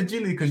 stay in the G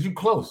League because you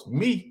close.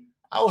 Me,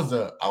 I was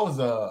a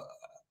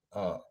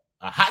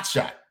hot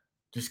shot.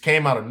 Just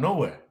came out of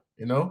nowhere,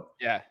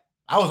 Yeah.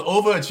 I was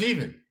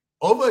overachieving.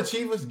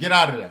 Overachievers, get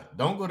out of there.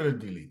 Don't go to the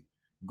D League.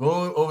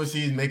 Go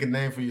overseas, make a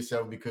name for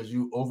yourself because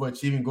you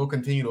overachieving. Go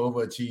continue to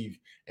overachieve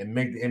and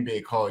make the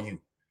NBA call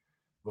you.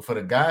 But for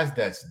the guys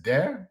that's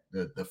there,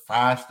 the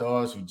 5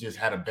 stars who just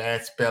had a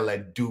bad spell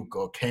at Duke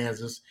or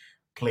Kansas,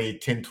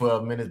 played 10,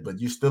 12 minutes, but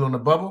you're still on the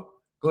bubble,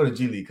 go to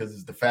G League because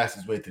it's the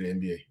fastest way to the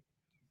NBA.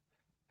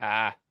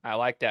 I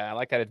like that. I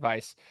like that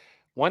advice.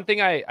 One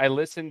thing I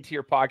listened to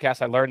your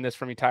podcast, I learned this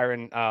from you,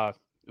 Tyren.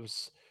 It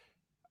was,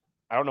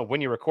 I don't know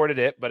when you recorded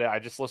it, but I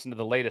just listened to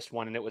the latest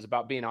one, and it was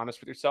about being honest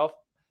with yourself.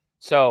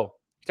 So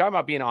you're talking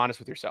about being honest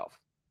with yourself.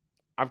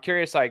 I'm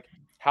curious, like,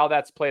 how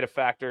that's played a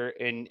factor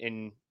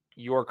in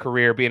your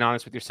career, being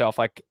honest with yourself,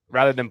 like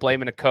rather than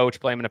blaming a coach,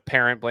 blaming a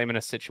parent, blaming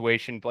a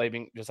situation,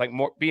 blaming just like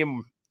more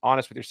being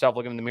honest with yourself,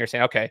 looking in the mirror,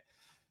 saying, okay,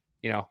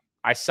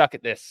 I suck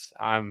at this.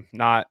 I'm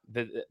not,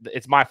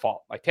 it's my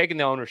fault. Like taking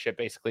the ownership,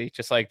 basically,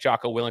 just like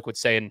Jocko Willink would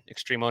say in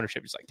Extreme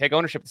Ownership, just like take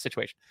ownership of the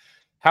situation.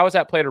 How has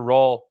that played a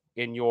role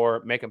in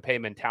your make and pay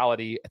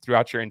mentality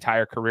throughout your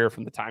entire career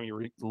from the time you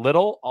were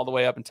little all the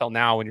way up until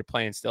now when you're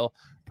playing still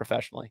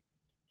professionally?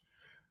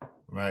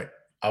 Right.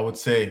 I would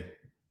say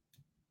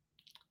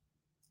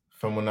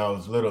from when I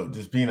was little,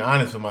 just being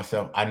honest with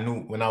myself, I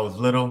knew when I was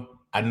little,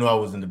 I knew I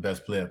wasn't the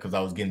best player because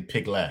I was getting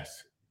picked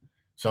last.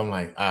 So I'm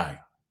like, all right,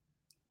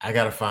 I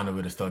got to find a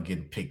way to start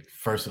getting picked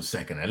first or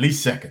second, at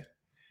least second,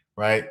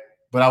 right?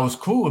 But I was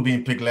cool with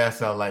being picked last.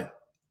 So I was like,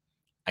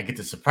 I get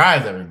to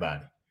surprise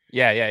everybody.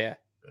 Yeah.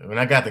 When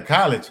I got to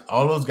college,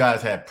 all those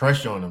guys had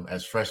pressure on them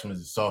as freshmen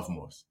and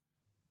sophomores.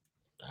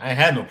 I ain't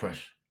had no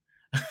pressure.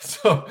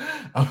 So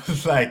I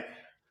was like,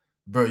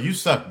 bro, you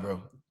suck,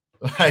 bro.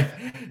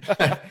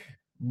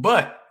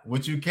 But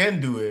what you can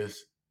do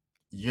is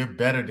you're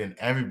better than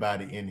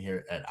everybody in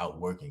here at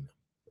outworking them.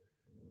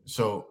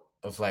 So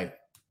I was like,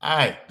 all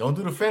right, don't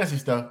do the fancy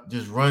stuff.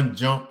 Just run,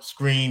 jump,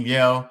 scream,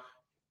 yell.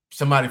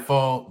 Somebody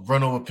fall,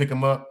 run over, pick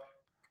them up.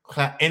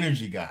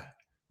 Energy guy,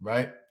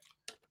 right?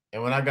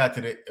 And when I got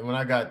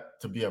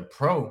to be a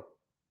pro,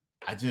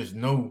 I just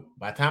knew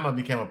by the time I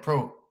became a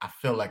pro, I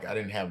felt like I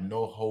didn't have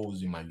no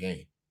holes in my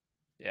game.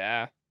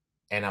 Yeah.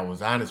 And I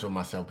was honest with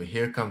myself, but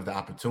here comes the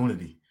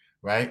opportunity,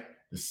 right?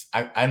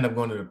 I ended up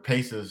going to the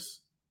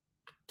Pacers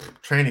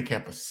training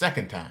camp a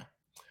second time.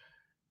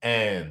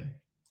 And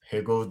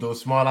here goes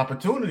those small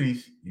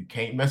opportunities. You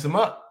can't mess them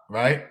up,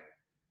 right?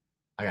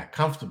 I got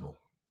comfortable.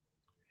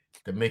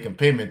 The make and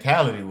pay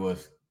mentality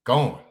was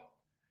gone.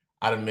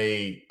 I'd have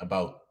made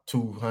about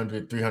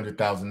 $200,000,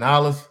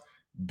 $300,000.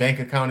 Bank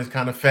account is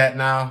kind of fat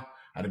now.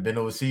 I'd have been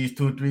overseas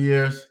 2 or 3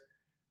 years.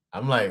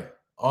 I'm like,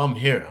 oh, I'm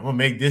here. I'm gonna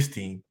make this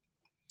team.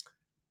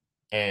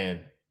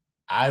 And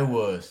I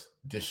was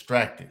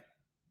distracted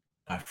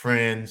by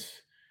friends,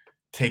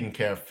 taking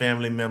care of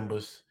family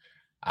members.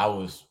 I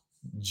was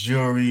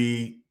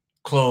jury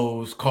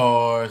clothes,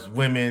 cars,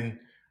 women,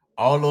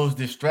 all those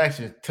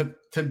distractions took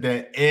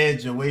that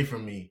edge away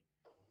from me.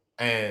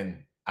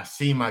 And I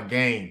see my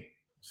game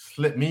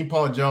slip. Me and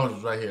Paul George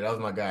was right here. That was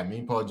my guy. Me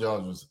and Paul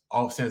George was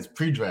all since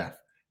pre-draft,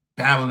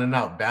 battling it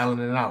out,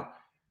 battling it out.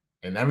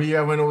 And every year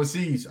I went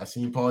overseas, I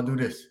seen Paul do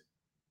this.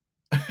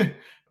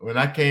 When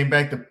I came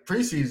back to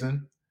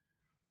preseason,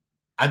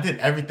 I did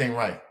everything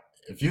right.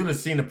 If you'd have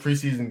seen the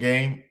preseason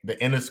game,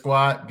 the inner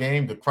squad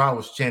game, the crowd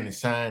was chanting,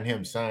 sign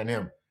him, sign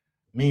him.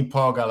 Me and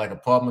Paul got like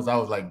apartments. I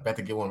was like about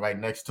to get one right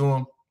next to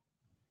him.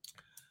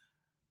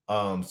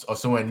 Or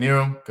somewhere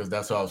near him, because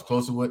that's who I was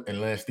closer with, and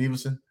Lance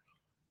Stevenson.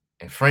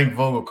 And Frank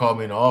Vogel called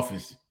me in the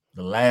office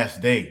the last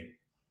day,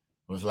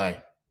 was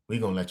like, "We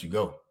gonna let you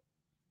go."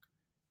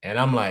 And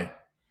I'm like,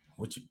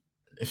 "What you?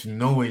 It's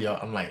no way y'all."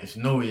 I'm like, "It's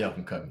no way y'all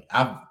can cut me.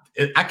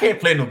 I can't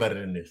play no better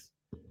than this."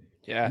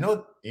 Yeah.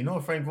 You know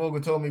what Frank Vogel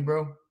told me,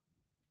 bro?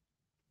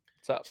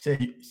 What's up?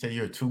 He said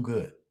you're too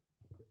good.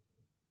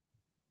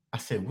 I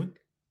said, "What?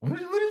 What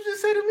did you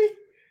just say to me?"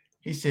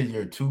 He said,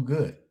 "You're too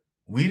good.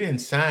 We didn't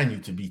sign you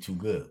to be too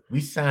good.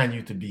 We signed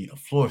you to be a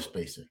floor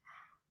spacer.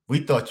 We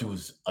thought you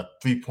was a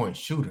 3-point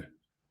shooter."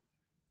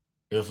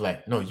 It was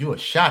like, "No, you're a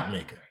shot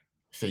maker.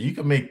 So you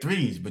can make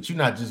threes, but you're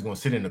not just gonna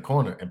sit in the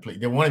corner and play."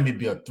 They wanted me to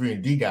be a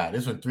 3-and-D guy.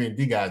 This when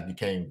 3-and-D guys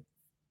became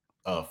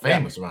Yeah.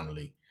 famous around the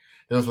league.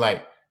 It was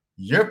like,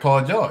 "You're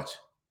Paul George.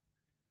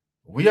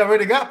 We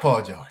already got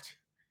Paul George.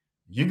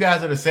 You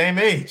guys are the same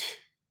age.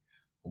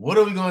 What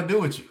are we gonna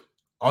do with you?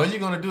 All you're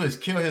gonna do is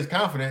kill his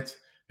confidence,"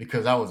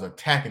 because I was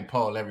attacking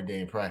Paul every day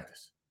in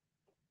practice.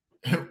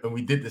 And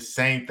we did the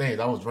same things.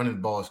 I was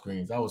running ball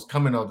screens. I was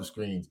coming off the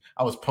screens.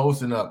 I was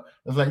posting up.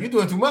 I was like, "You're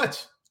doing too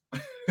much."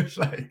 It's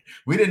like,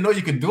 we didn't know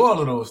you could do all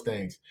of those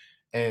things.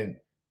 And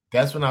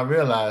that's when I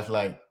realized,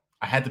 like,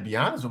 I had to be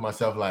honest with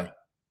myself. Like,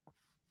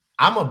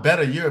 I'm a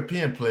better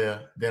European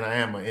player than I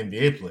am an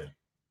NBA player.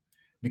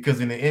 Because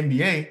in the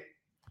NBA,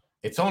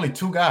 it's only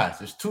two guys.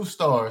 There's two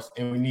stars,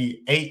 and we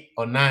need 8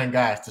 or 9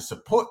 guys to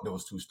support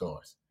those two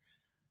stars.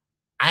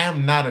 I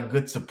am not a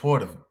good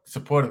supportive.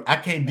 I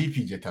can't be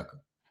PJ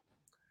Tucker.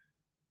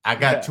 I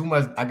got too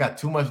much. I got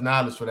too much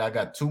knowledge for that. I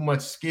got too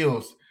much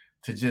skills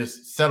to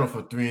just settle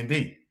for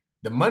 3-and-D.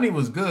 The money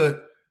was good,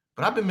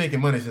 but I've been making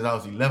money since I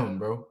was 11,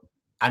 bro.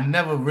 I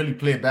never really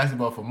played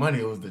basketball for money.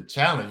 It was the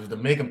challenge, it was the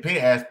make and pay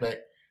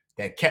aspect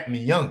that kept me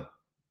young.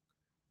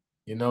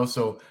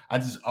 So I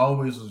just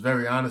always was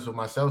very honest with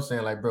myself,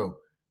 saying like, "Bro,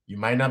 you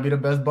might not be the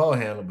best ball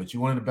handler, but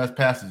you're one of the best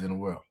passers in the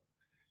world.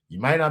 You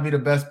might not be the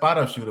best spot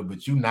up shooter,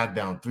 but you knock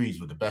down threes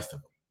with the best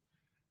of them,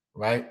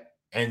 right?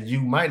 And you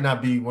might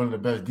not be one of the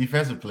best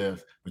defensive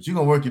players, but you're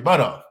gonna work your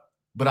butt off."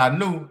 But I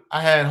knew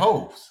I had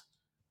holes.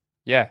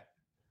 Yeah.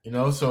 And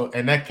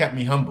that kept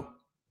me humble.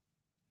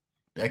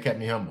 That kept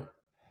me humble.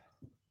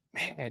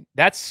 Man,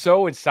 that's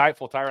so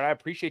insightful, Tyron. I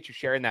appreciate you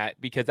sharing that,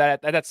 because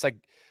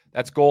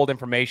that's gold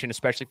information,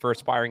 especially for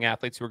aspiring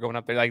athletes who are going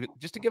up there, like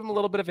just to give them a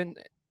little bit of an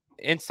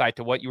insight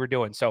to what you were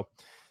doing. So,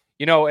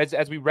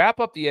 as we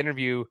wrap up the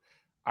interview,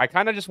 I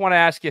kind of just want to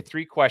ask you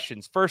 3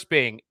 questions. First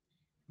being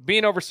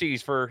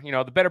overseas for,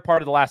 the better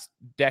part of the last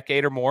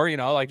decade or more,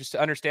 like just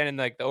understanding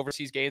like the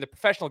overseas game, the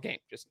professional game,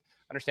 just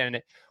understanding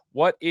it.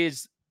 What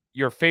is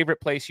your favorite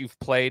place you've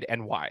played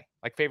and why?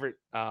 Like favorite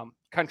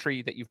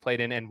country that you've played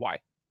in and why?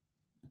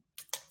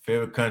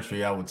 Favorite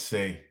country, I would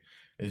say,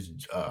 is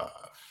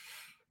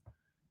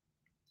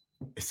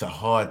it's a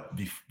hard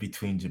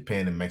between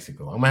Japan and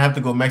Mexico. I'm gonna have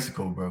to go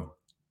Mexico, bro.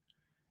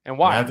 And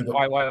why? I have to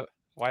go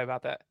Why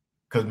about that?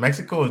 because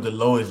Mexico is the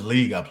lowest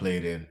league I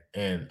played in,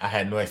 and I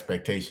had no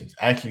expectations.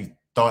 I actually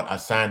thought I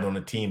signed on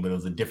a team, but it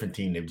was a different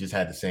team. They just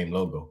had the same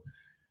logo.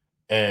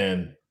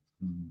 And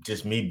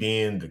just me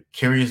being the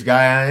curious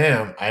guy I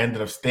am, I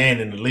ended up staying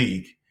in the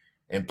league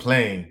and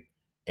playing,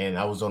 and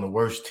I was on the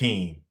worst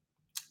team,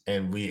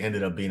 and we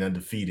ended up being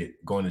undefeated,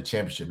 going to the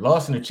championship.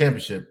 Lost in the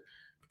championship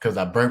because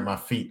I burnt my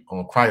feet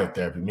on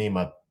cryotherapy.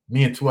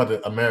 Me and 2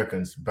 other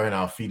Americans burned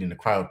our feet in the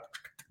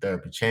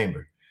cryotherapy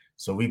chamber.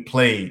 So we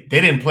played. They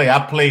didn't play.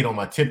 I played on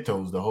my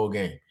tiptoes the whole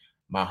game.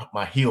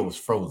 My heel was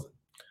frozen.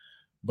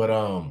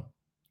 But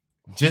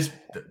just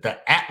the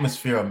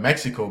atmosphere of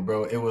Mexico,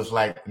 bro, it was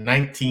like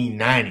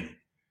 1990.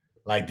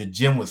 Like the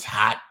gym was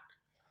hot.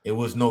 It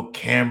was no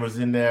cameras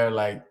in there.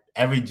 Like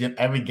every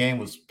game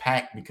was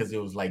packed because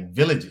it was like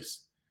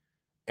villages.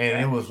 And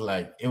Yeah.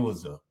 it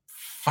was a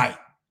fight.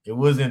 It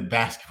wasn't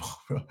basketball,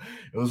 bro.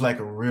 It was like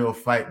a real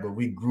fight, but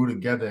we grew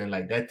together, and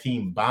like that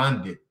team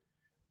bonded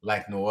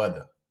like no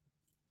other.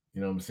 You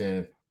know what I'm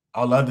saying?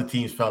 All the other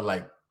teams felt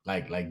like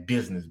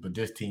business, but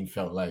this team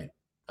felt like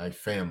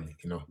family.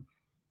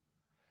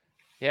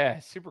 Yeah,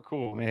 super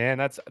cool, man.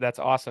 That's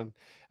awesome.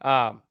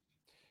 Um,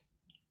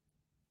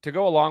 to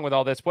go along with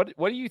all this, what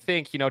do you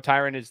think,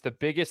 Tyron, is the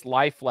biggest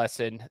life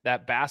lesson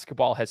that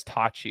basketball has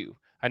taught you?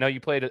 I know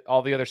you played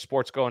all the other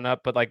sports growing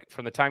up, but like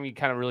from the time you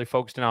kind of really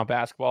focused in on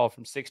basketball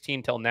from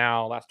 16 till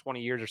now, last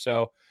 20 years or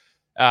so,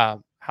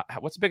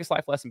 what's the biggest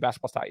life lesson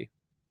basketball's taught you?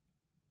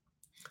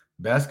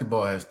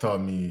 Basketball has taught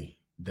me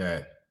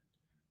that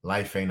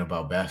life ain't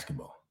about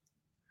basketball.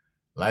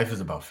 Life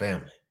is about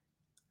family.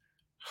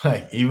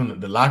 Like even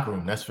the locker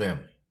room, that's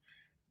family.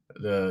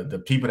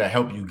 The people that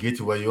help you get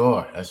to where you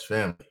are, that's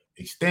family.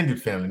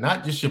 Extended family,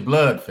 not just your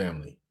blood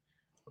family.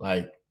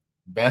 Like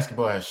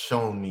basketball has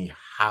shown me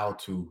how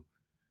to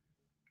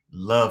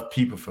love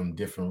people from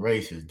different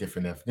races,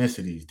 different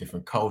ethnicities,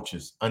 different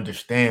cultures,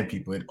 understand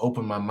people. It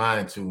opened my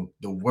mind to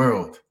the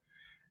world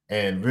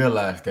and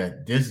realized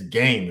that this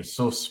game is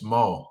so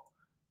small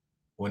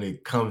when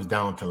it comes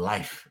down to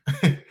life.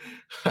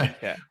 Like,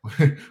 Yeah.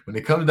 when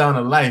it comes down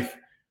to life,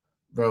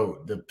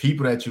 bro, the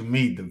people that you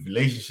meet, the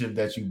relationship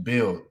that you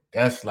build,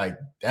 that's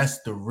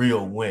the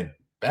real win.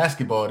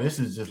 Basketball, this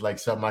is just like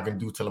something I can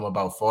do till I'm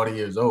about 40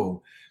 years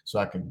old, so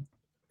I can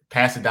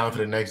pass it down to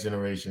the next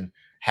generation,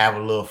 have a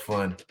little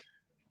fun,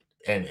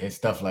 and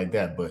stuff like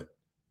that. But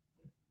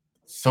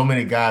so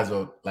many guys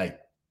are like,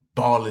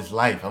 ball is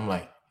life. I'm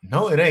like,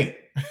 no, it ain't.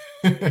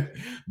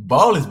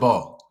 Ball is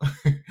ball.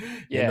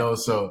 Yeah.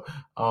 So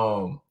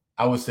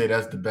I would say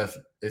that's the best.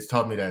 It's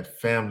taught me that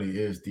family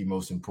is the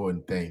most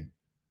important thing.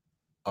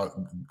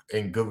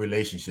 And good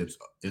relationships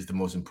is the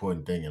most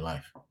important thing in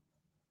life.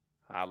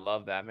 I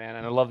love that, man.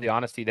 And I love the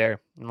honesty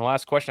there. And the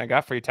last question I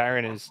got for you,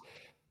 Tyren, is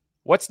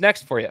what's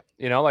next for you?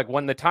 Like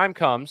when the time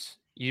comes,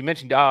 you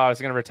mentioned, I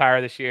was going to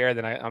retire this year,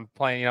 then I'm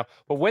playing,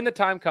 but when the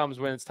time comes,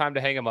 when it's time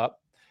to hang him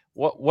up,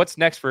 what's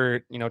next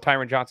for,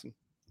 Tyren Johnson?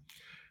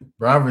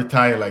 Bro, I've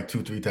retired like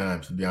 2-3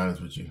 times, to be honest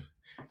with you.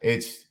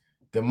 It's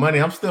the money.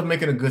 I'm still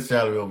making a good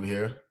salary over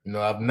here.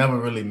 I've never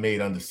really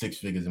made under 6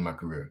 figures in my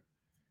career.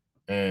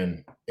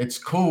 And it's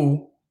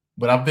cool,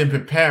 but I've been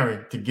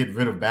preparing to get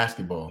rid of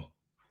basketball.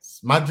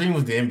 My dream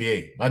was the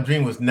NBA. My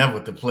dream was never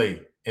to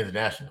play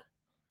international.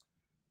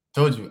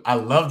 Told you, I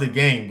love the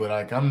game, but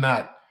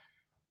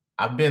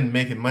I've been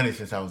making money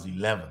since I was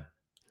 11.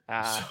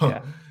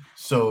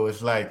 So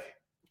it's like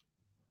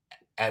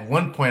at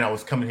one point I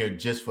was coming here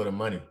just for the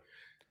money.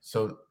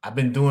 So I've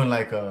been doing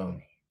like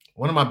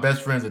one of my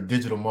best friends, a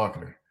digital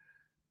marketer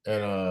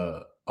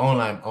and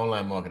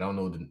online market. I don't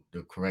know what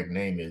the correct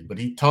name is, but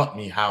he taught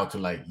me how to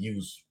like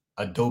use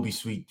Adobe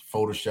Suite,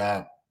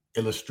 Photoshop,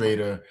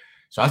 Illustrator.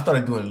 So I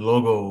started doing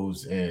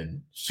logos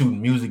and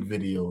shooting music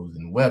videos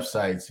and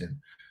websites and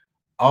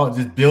all,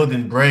 just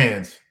building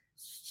brands.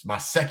 It's my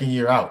second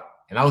year out,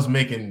 and I was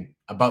making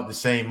about the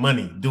same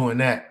money doing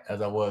that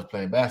as I was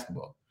playing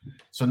basketball.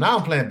 So now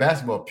I'm playing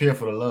basketball pure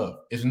for the love.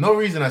 There's no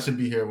reason I should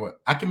be here.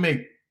 I can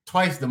make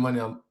twice the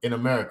money I'm in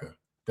America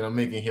that I'm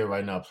making here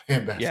right now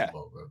playing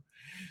basketball, bro.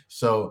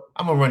 So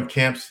I'm gonna run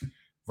camps,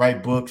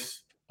 write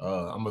books.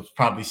 I'm gonna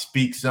probably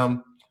speak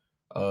some.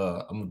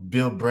 I'm gonna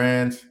build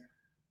brands.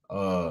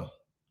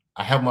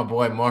 I help my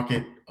boy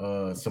market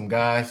some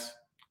guys.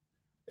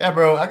 Yeah,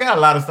 bro. I got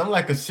a lot of stuff. I'm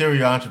like a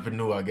serial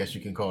entrepreneur, I guess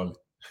you can call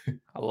it.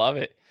 I love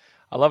it.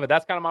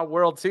 That's kind of my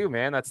world too,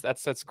 man.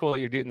 That's cool that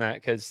you're doing that,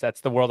 because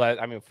that's the world.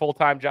 I mean,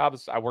 full-time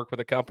jobs. I work with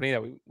a company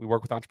that we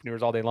work with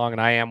entrepreneurs all day long,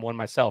 and I am one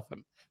myself.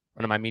 I'm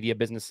running my media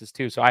businesses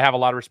too. So I have a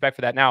lot of respect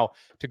for that. Now,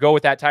 to go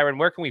with that, Tyren,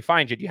 where can we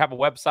find you? Do you have a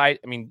website?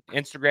 I mean,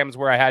 Instagram is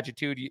where I had you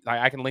too.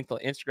 I can link the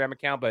Instagram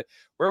account, but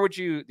where would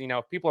you,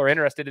 if people are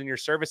interested in your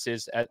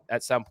services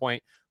at some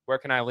point, where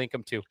can I link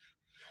them to?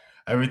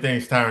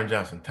 Everything's Tyren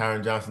Johnson.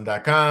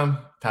 TyrenJohnson.com,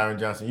 Tyren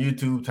Johnson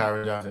YouTube,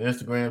 Tyren Johnson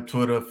Instagram,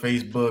 Twitter,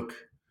 Facebook.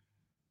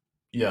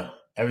 Yeah,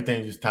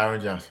 everything's just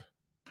Tyren Johnson.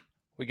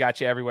 We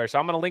got you everywhere. So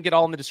I'm going to link it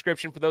all in the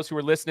description for those who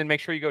are listening. Make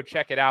sure you go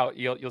check it out.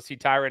 You'll see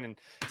Tyren and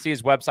see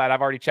his website.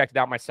 I've already checked it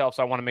out myself,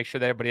 so I want to make sure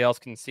that everybody else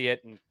can see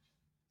it and,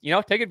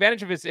 take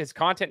advantage of his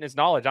content and his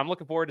knowledge. I'm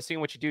looking forward to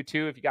seeing what you do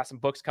too. If you got some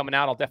books coming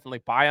out, I'll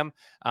definitely buy them.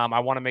 I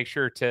want to make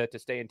sure to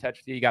stay in touch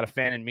with you. You got a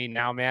fan in me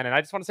now, man. And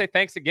I just want to say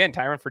thanks again,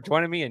 Tyren, for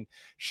joining me and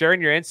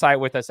sharing your insight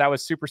with us. That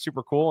was super,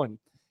 super cool. And,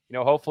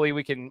 hopefully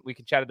we can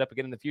chat it up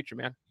again in the future,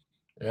 man.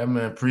 Yeah,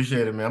 man.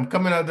 Appreciate it, man. I'm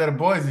coming out there to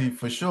Boise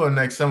for sure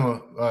next summer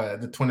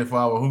at the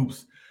 24-hour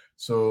hoops.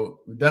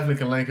 So we definitely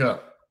can link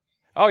up.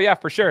 Oh, yeah,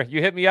 for sure.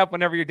 You hit me up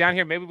whenever you're down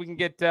here. Maybe we can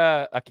get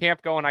a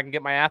camp going. I can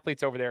get my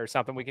athletes over there or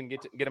something. We can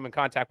get them in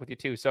contact with you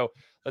too. So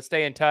let's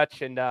stay in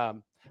touch. And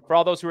for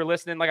all those who are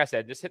listening, like I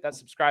said, just hit that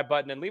subscribe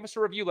button and leave us a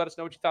review. Let us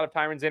know what you thought of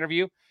Tyren's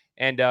interview.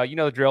 And you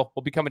know the drill.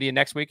 We'll be coming to you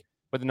next week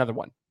with another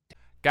one.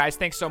 Guys,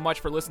 thanks so much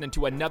for listening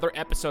to another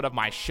episode of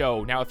my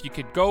show. Now, if you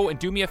could go and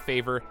do me a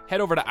favor,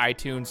 head over to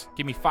iTunes,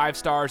 give me 5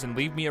 stars, and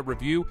leave me a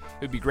review.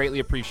 It would be greatly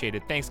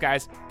appreciated. Thanks,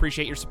 guys.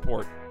 Appreciate your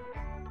support.